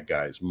on that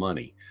guy's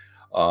money.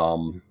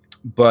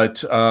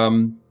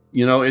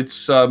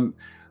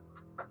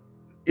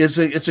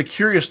 It's a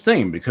curious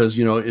thing because,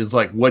 it's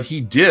like what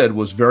he did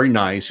was very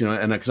nice,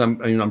 and because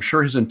I'm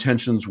sure his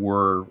intentions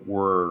were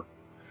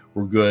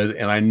good.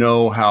 And I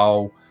know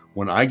how,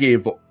 when I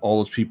gave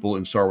all those people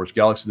in Star Wars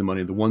Galaxy the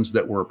money, the ones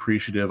that were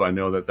appreciative, I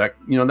know that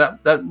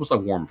was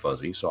like warm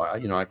fuzzy. So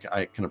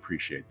I can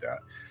appreciate that.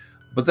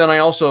 But then I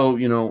also,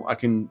 I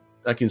can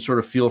sort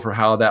of feel for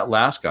how that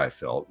last guy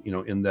felt,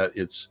 in that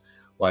it's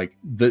like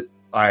that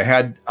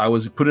I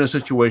was put in a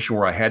situation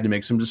where I had to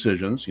make some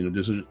decisions,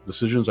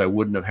 decisions I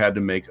wouldn't have had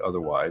to make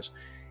otherwise.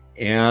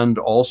 And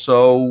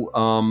also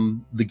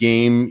the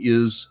game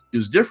is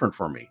different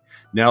for me.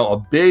 Now, a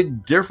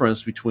big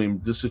difference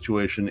between this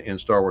situation and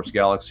Star Wars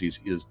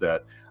Galaxies is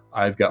that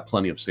I've got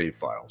plenty of save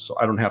files. So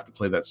I don't have to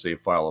play that save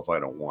file if I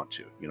don't want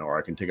to, or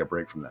I can take a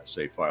break from that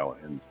save file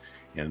and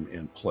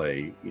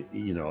play,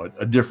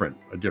 a different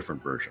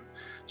version.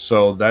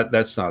 So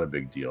that's not a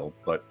big deal.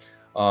 But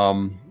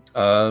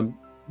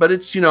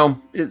it's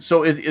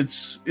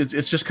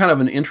it's just kind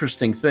of an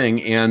interesting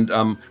thing.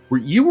 And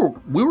we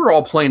were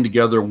all playing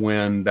together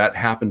when that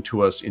happened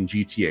to us in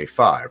GTA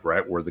 5,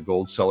 right, where the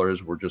gold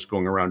sellers were just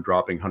going around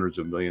dropping hundreds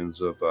of millions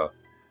of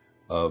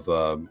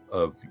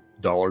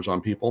dollars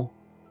on people.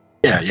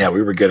 Yeah,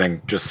 we were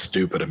getting just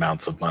stupid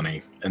amounts of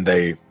money, and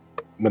they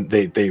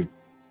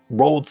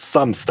rolled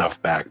some stuff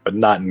back, but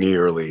not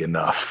nearly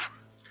enough.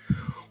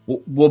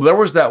 Well, there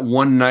was that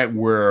one night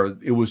where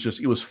it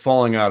was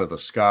falling out of the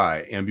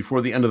sky, and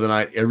before the end of the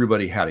night,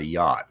 everybody had a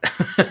yacht.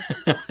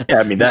 Yeah,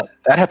 I mean that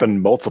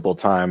happened multiple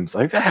times. I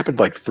think that happened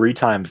like 3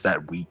 times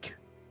that week.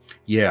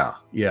 Yeah.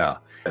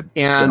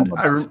 And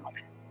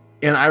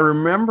I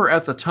remember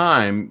at the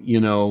time,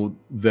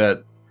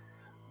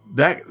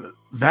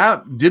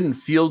 that didn't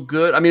feel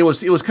good. I mean,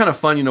 it was kind of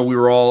fun. We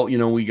were all,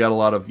 we got a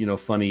lot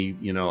of, funny,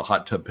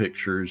 hot tub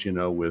pictures,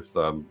 with,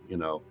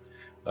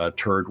 a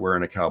turd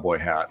wearing a cowboy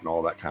hat and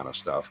all that kind of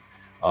stuff.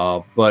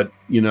 But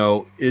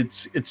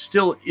it's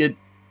still, it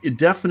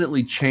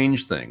definitely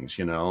changed things,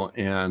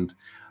 and,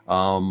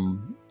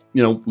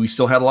 we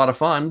still had a lot of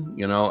fun.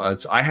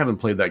 I haven't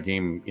played that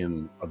game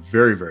in a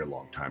very, very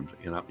long time.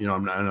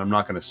 I'm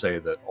not going to say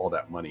that all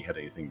that money had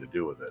anything to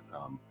do with it.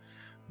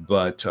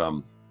 But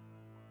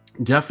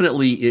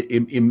definitely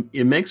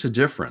it makes a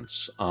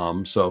difference. How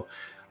does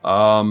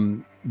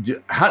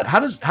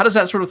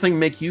that sort of thing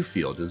make you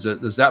feel?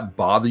 Does that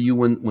bother you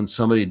when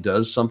somebody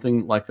does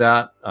something like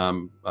that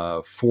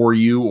for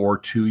you or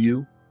to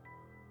you?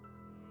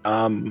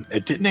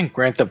 It didn't in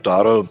Grand Theft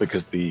Auto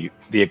because the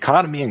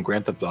economy in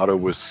Grand Theft Auto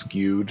was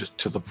skewed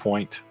to the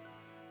point.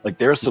 Like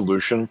their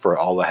solution for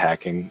all the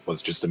hacking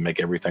was just to make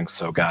everything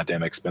so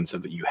goddamn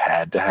expensive that you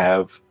had to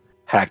have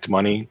hacked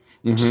money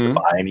just to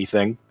buy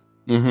anything.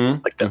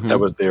 Like that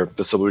was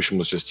the solution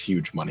was just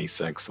huge money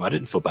sinks. So I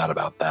didn't feel bad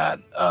about that.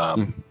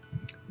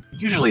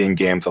 Usually in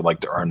games, I like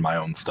to earn my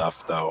own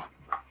stuff, though.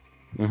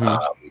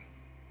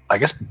 I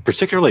guess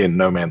particularly in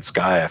No Man's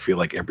Sky, I feel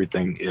like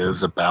everything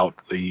is about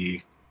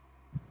the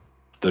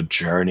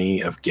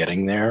journey of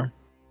getting there.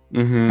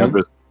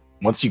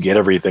 Once you get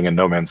everything in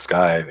No Man's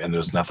Sky and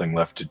there's nothing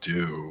left to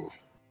do,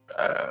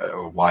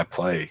 why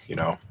play?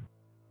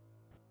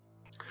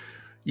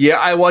 Yeah,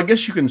 I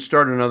guess you can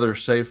start another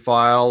save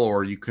file,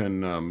 or you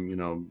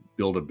can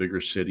build a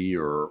bigger city,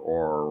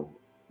 or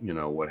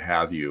what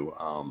have you.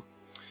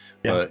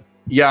 But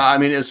yeah, I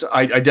mean,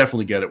 I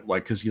definitely get it.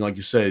 Like, because like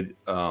you said,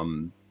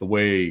 the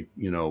way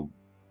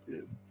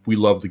we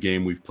love the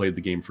game, we've played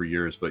the game for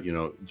years, but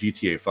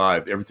GTA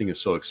 5, everything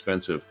is so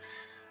expensive.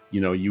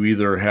 You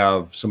either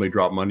have somebody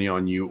drop money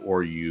on you,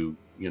 or you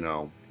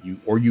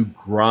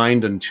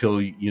grind until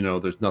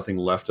there's nothing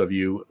left of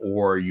you,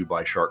 or you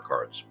buy shark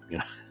cards.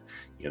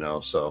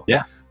 So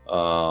yeah.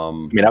 I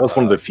mean, I was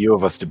one of the few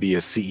of us to be a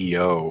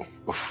CEO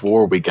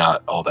before we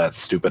got all that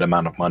stupid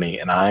amount of money,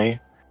 and I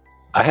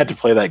had to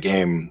play that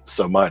game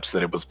so much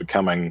that it was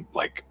becoming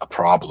like a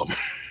problem.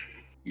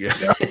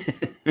 Yeah.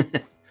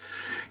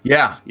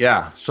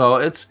 Yeah. So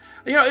it's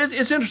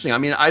it's interesting. I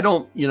mean, I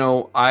don't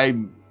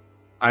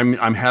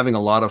I'm having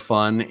a lot of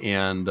fun,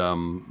 and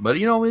but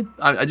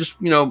I just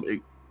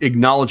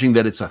acknowledging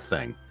that it's a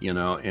thing,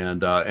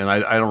 and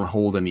I don't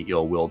hold any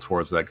ill will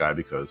towards that guy,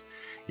 because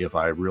if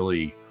I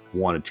really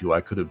wanted to, I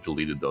could have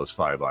deleted those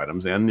 5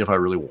 items, and if I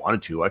really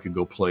wanted to, I could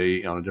go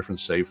play on a different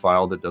save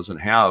file that doesn't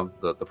have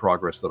the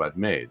progress that I've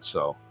made.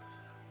 So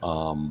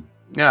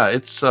yeah,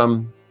 it's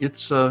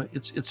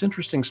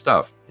interesting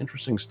stuff.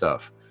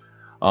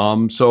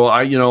 So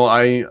I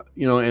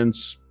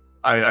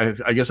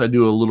guess I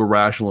do a little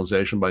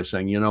rationalization by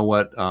saying,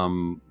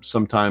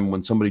 sometime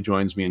when somebody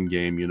joins me in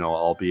game,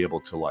 I'll be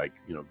able to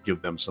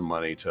give them some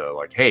money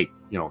to hey,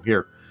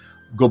 here,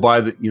 go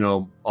buy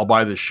I'll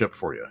buy this ship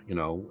for you,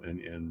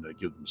 and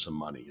give them some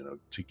money,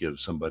 to give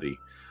somebody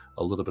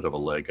a little bit of a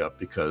leg up,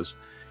 because,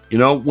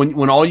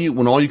 when all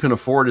you can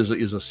afford is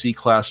a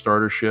C-class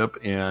starter ship,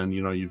 and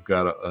you've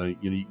got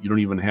you don't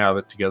even have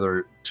it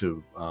together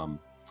to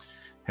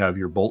have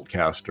your bolt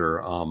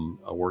caster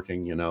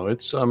working.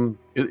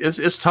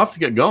 It's tough to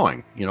get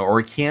going, or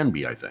it can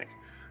be, I think.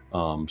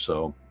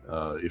 So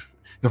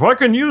if I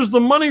can use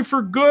the money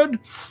for good,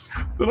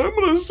 then I'm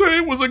going to say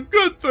it was a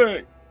good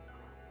thing.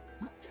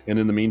 And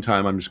in the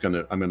meantime, I'm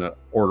gonna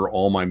order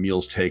all my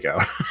meals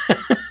takeout.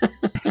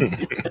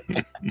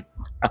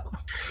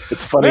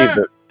 It's funny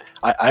that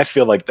I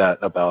feel like that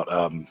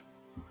about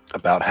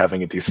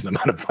having a decent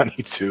amount of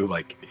money too.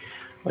 Like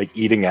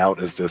eating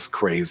out is this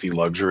crazy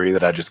luxury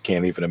that I just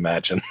can't even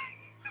imagine.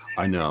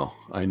 I know.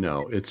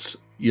 It's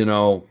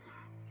and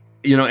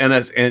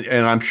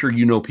I'm sure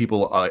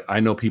people.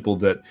 I know people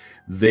that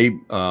they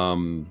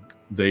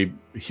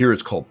here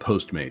it's called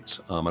Postmates.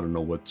 I don't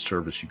know what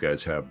service you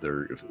guys have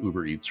there, if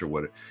Uber Eats or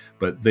what,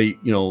 but they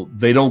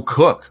don't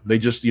cook. They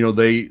just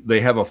they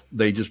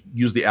just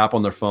use the app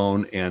on their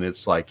phone, and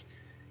it's like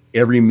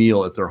every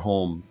meal at their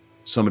home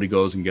somebody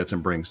goes and gets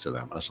and brings to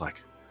them. And it's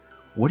like,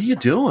 what are you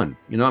doing?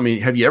 I mean,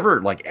 have you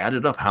ever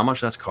added up how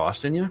much that's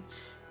costing you?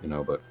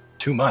 But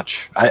too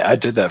much. I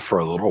did that for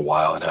a little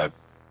while, and I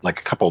a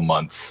couple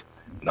months,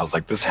 and I was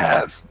like, this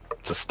has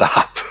to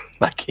stop.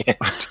 I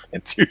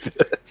can't do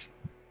this.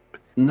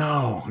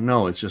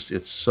 No,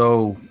 it's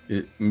so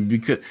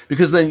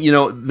because then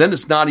then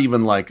it's not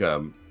even like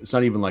a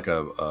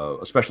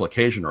special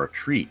occasion or a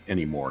treat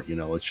anymore.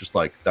 It's just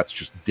that's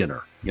just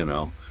dinner.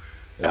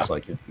 It's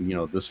like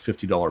this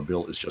 $50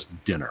 bill is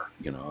just dinner.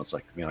 It's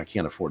like, man, I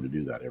can't afford to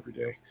do that every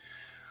day.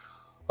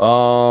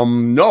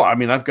 No, I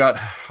mean I've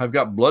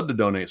got blood to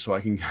donate, so I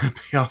can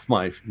pay off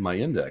my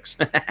index.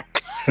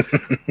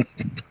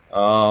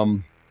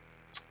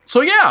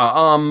 So yeah,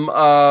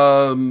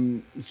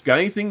 got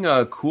anything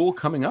cool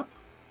coming up?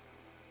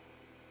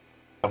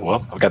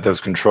 Well, I've got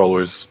those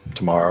controllers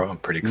tomorrow. I'm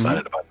pretty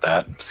excited about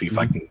that. See if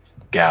I can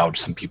gouge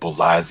some people's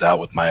eyes out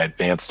with my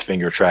advanced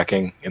finger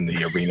tracking in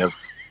the arenas.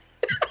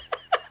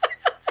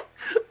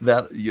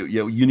 That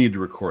you need to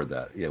record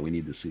that. Yeah, we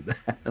need to see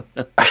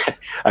that.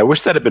 I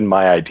wish that had been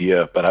my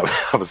idea, but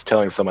I was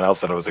telling someone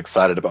else that I was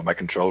excited about my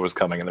controllers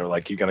coming, and they're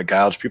like, "You're gonna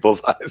gouge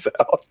people's eyes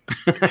out."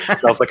 And I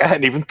was like, I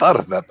hadn't even thought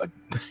of that, but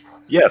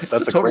yes,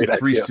 that's a great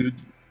idea.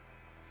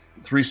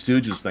 Three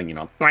Stooges thing, you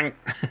know. I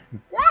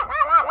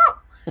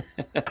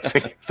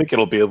think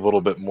it'll be a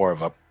little bit more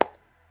of a.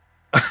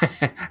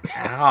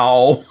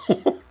 Ow!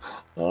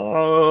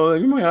 Oh,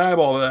 give my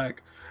eyeball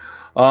back.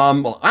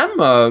 Well, I'm,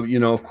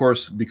 of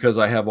course, because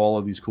I have all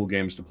of these cool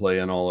games to play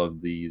and all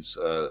of this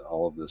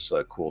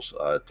cool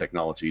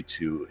technology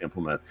to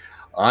implement.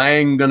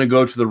 I'm going to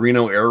go to the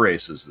Reno Air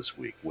Races this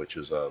week, which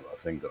is a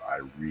thing that I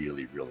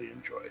really, really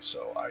enjoy.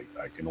 So I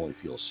can only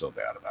feel so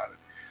bad about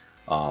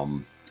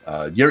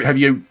it. Have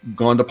you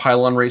gone to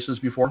pylon races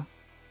before?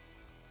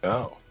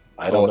 No,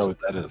 I don't know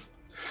what that is.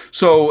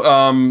 So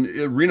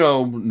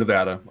Reno,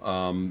 Nevada.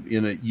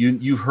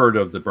 You've heard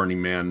of the Burning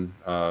Man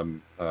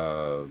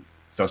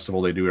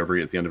festival they do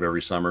at the end of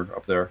every summer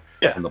up there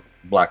in the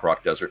Black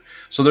Rock Desert.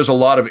 So there's a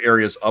lot of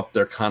areas up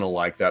there kind of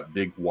like that,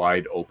 big,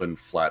 wide open,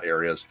 flat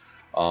areas.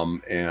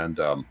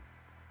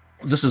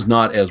 This is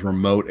not as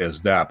remote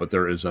as that, but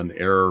there is an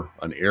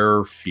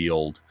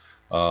airfield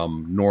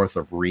north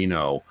of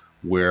Reno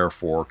where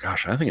I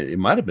think it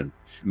might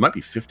be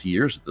 50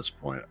 years at this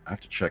point. I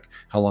have to check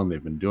how long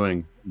they've been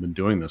doing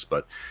this,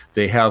 but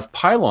they have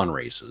pylon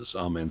races.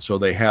 And so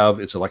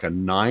it's like a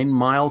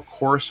 9-mile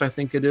course, I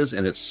think it is.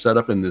 And it's set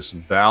up in this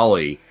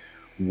valley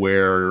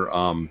where,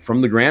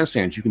 from the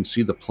grandstands, you can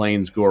see the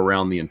planes go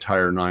around the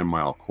entire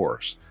 9-mile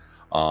course.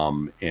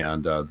 And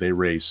they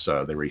race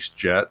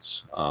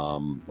jets,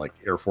 like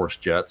Air Force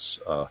jets,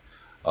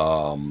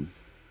 and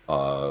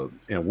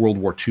World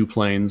War II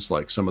planes,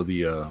 like some of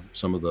the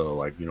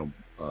like,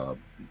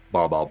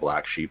 Baa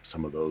Black Sheep,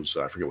 some of those,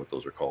 I forget what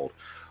those are called.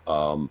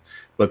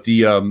 But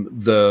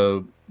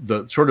the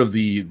sort of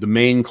the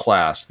main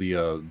class,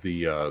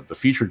 the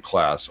featured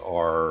class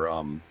are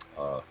a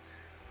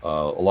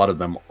lot of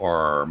them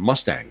are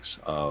Mustangs,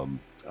 and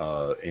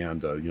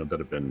that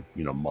have been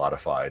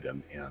modified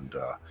and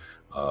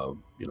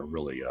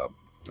really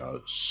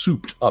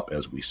souped up,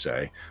 as we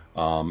say,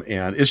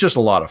 and it's just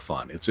a lot of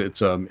fun.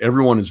 It's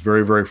everyone is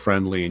very, very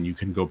friendly, and you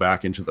can go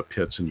back into the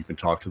pits and you can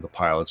talk to the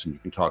pilots and you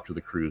can talk to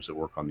the crews that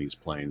work on these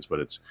planes. But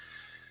it's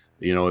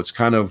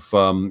kind of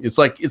it's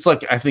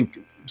like I think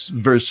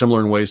very similar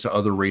in ways to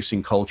other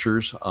racing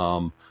cultures,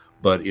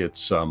 but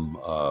it's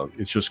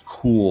just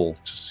cool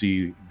to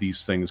see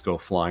these things go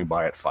flying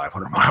by at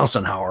 500 miles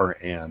an hour,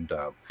 and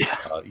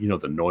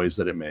the noise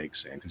that it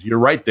makes, and because you're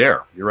right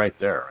there,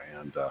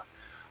 and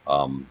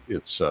and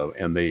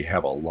they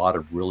have a lot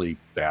of really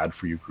bad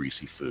for you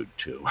greasy food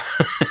too.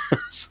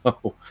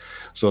 so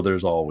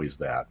there's always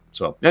that.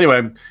 So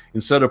anyway,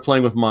 instead of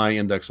playing with my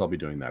index, I'll be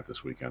doing that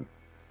this weekend.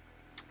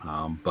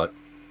 But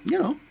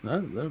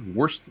the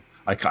worst,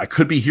 I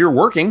could be here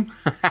working.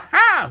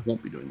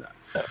 Won't be doing that.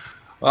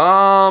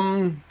 All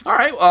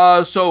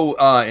right. So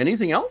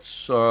anything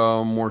else?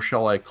 Or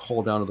shall I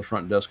call down to the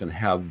front desk and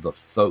have the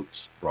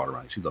thoats brought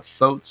around? You see, the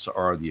thoats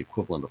are the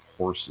equivalent of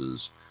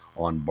horses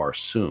on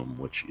Barsoom,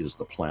 which is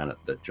the planet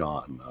that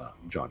John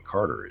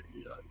Carter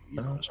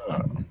is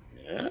on.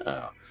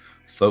 Yeah.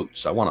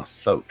 Thoats. I want a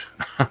thoat.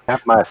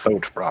 Have my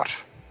thoat brought.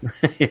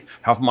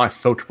 Have my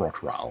thoat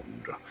brought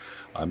round.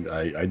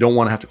 I don't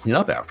want to have to clean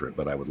up after it,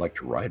 but I would like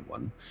to ride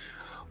one.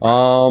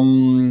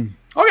 Okay.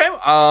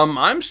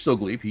 I'm still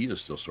Gleep. He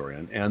is still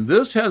Sorrien. And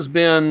this has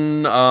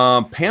been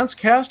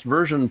Pantscast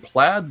version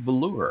Plaid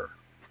Velour.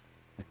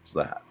 It's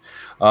that.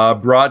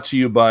 Brought to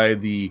you by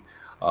the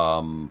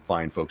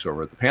fine folks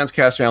over at the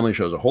Pantscast family.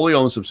 Shows a wholly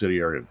owned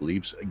subsidiary of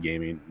Gleep's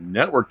Gaming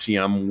Network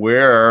TM,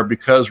 where,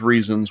 because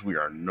reasons, we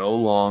are no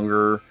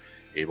longer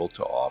able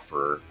to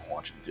offer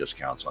quantity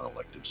discounts on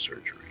elective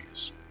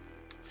surgeries.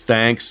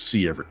 Thanks,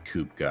 C. Everett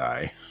Coop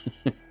guy.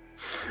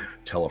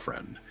 Tell a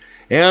friend.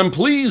 And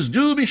please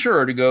do be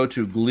sure to go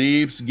to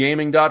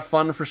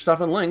gleepsgaming.fun for stuff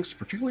and links,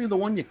 particularly the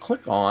one you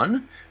click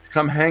on, to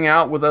come hang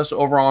out with us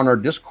over on our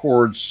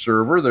Discord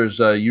server. There's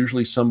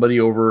usually somebody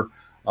over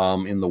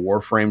in the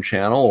Warframe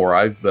channel, or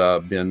I've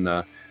been,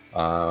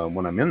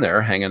 when I'm in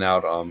there, hanging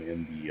out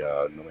in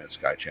the No Man's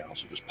Sky channel.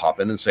 So just pop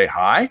in and say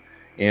hi,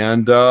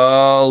 and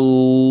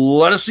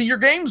let us see your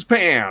games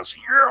pants.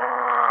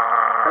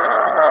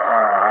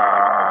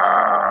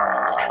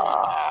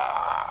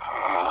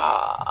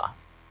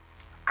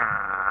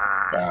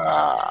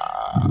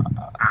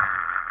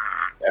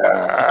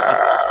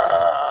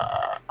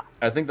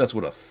 I think that's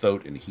what a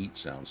thoat in heat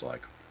sounds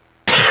like.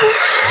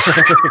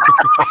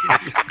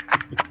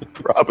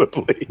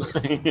 Probably.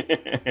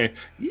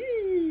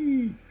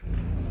 Yeah!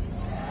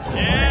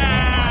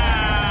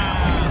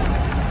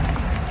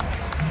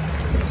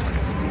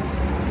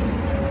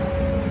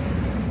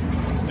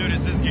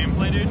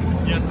 dude.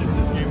 Yes, this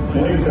is gameplay.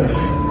 What do you think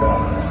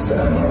about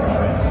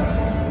samurai?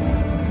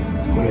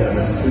 We have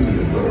a suit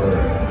to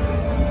burn.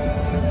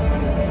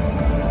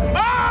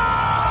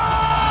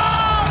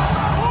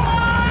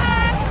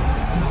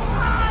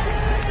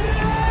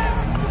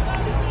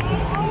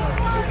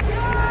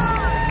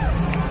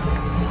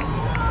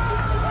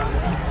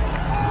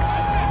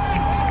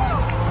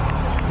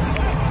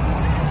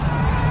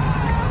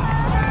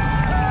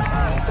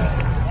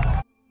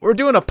 We're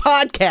doing a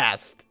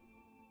podcast.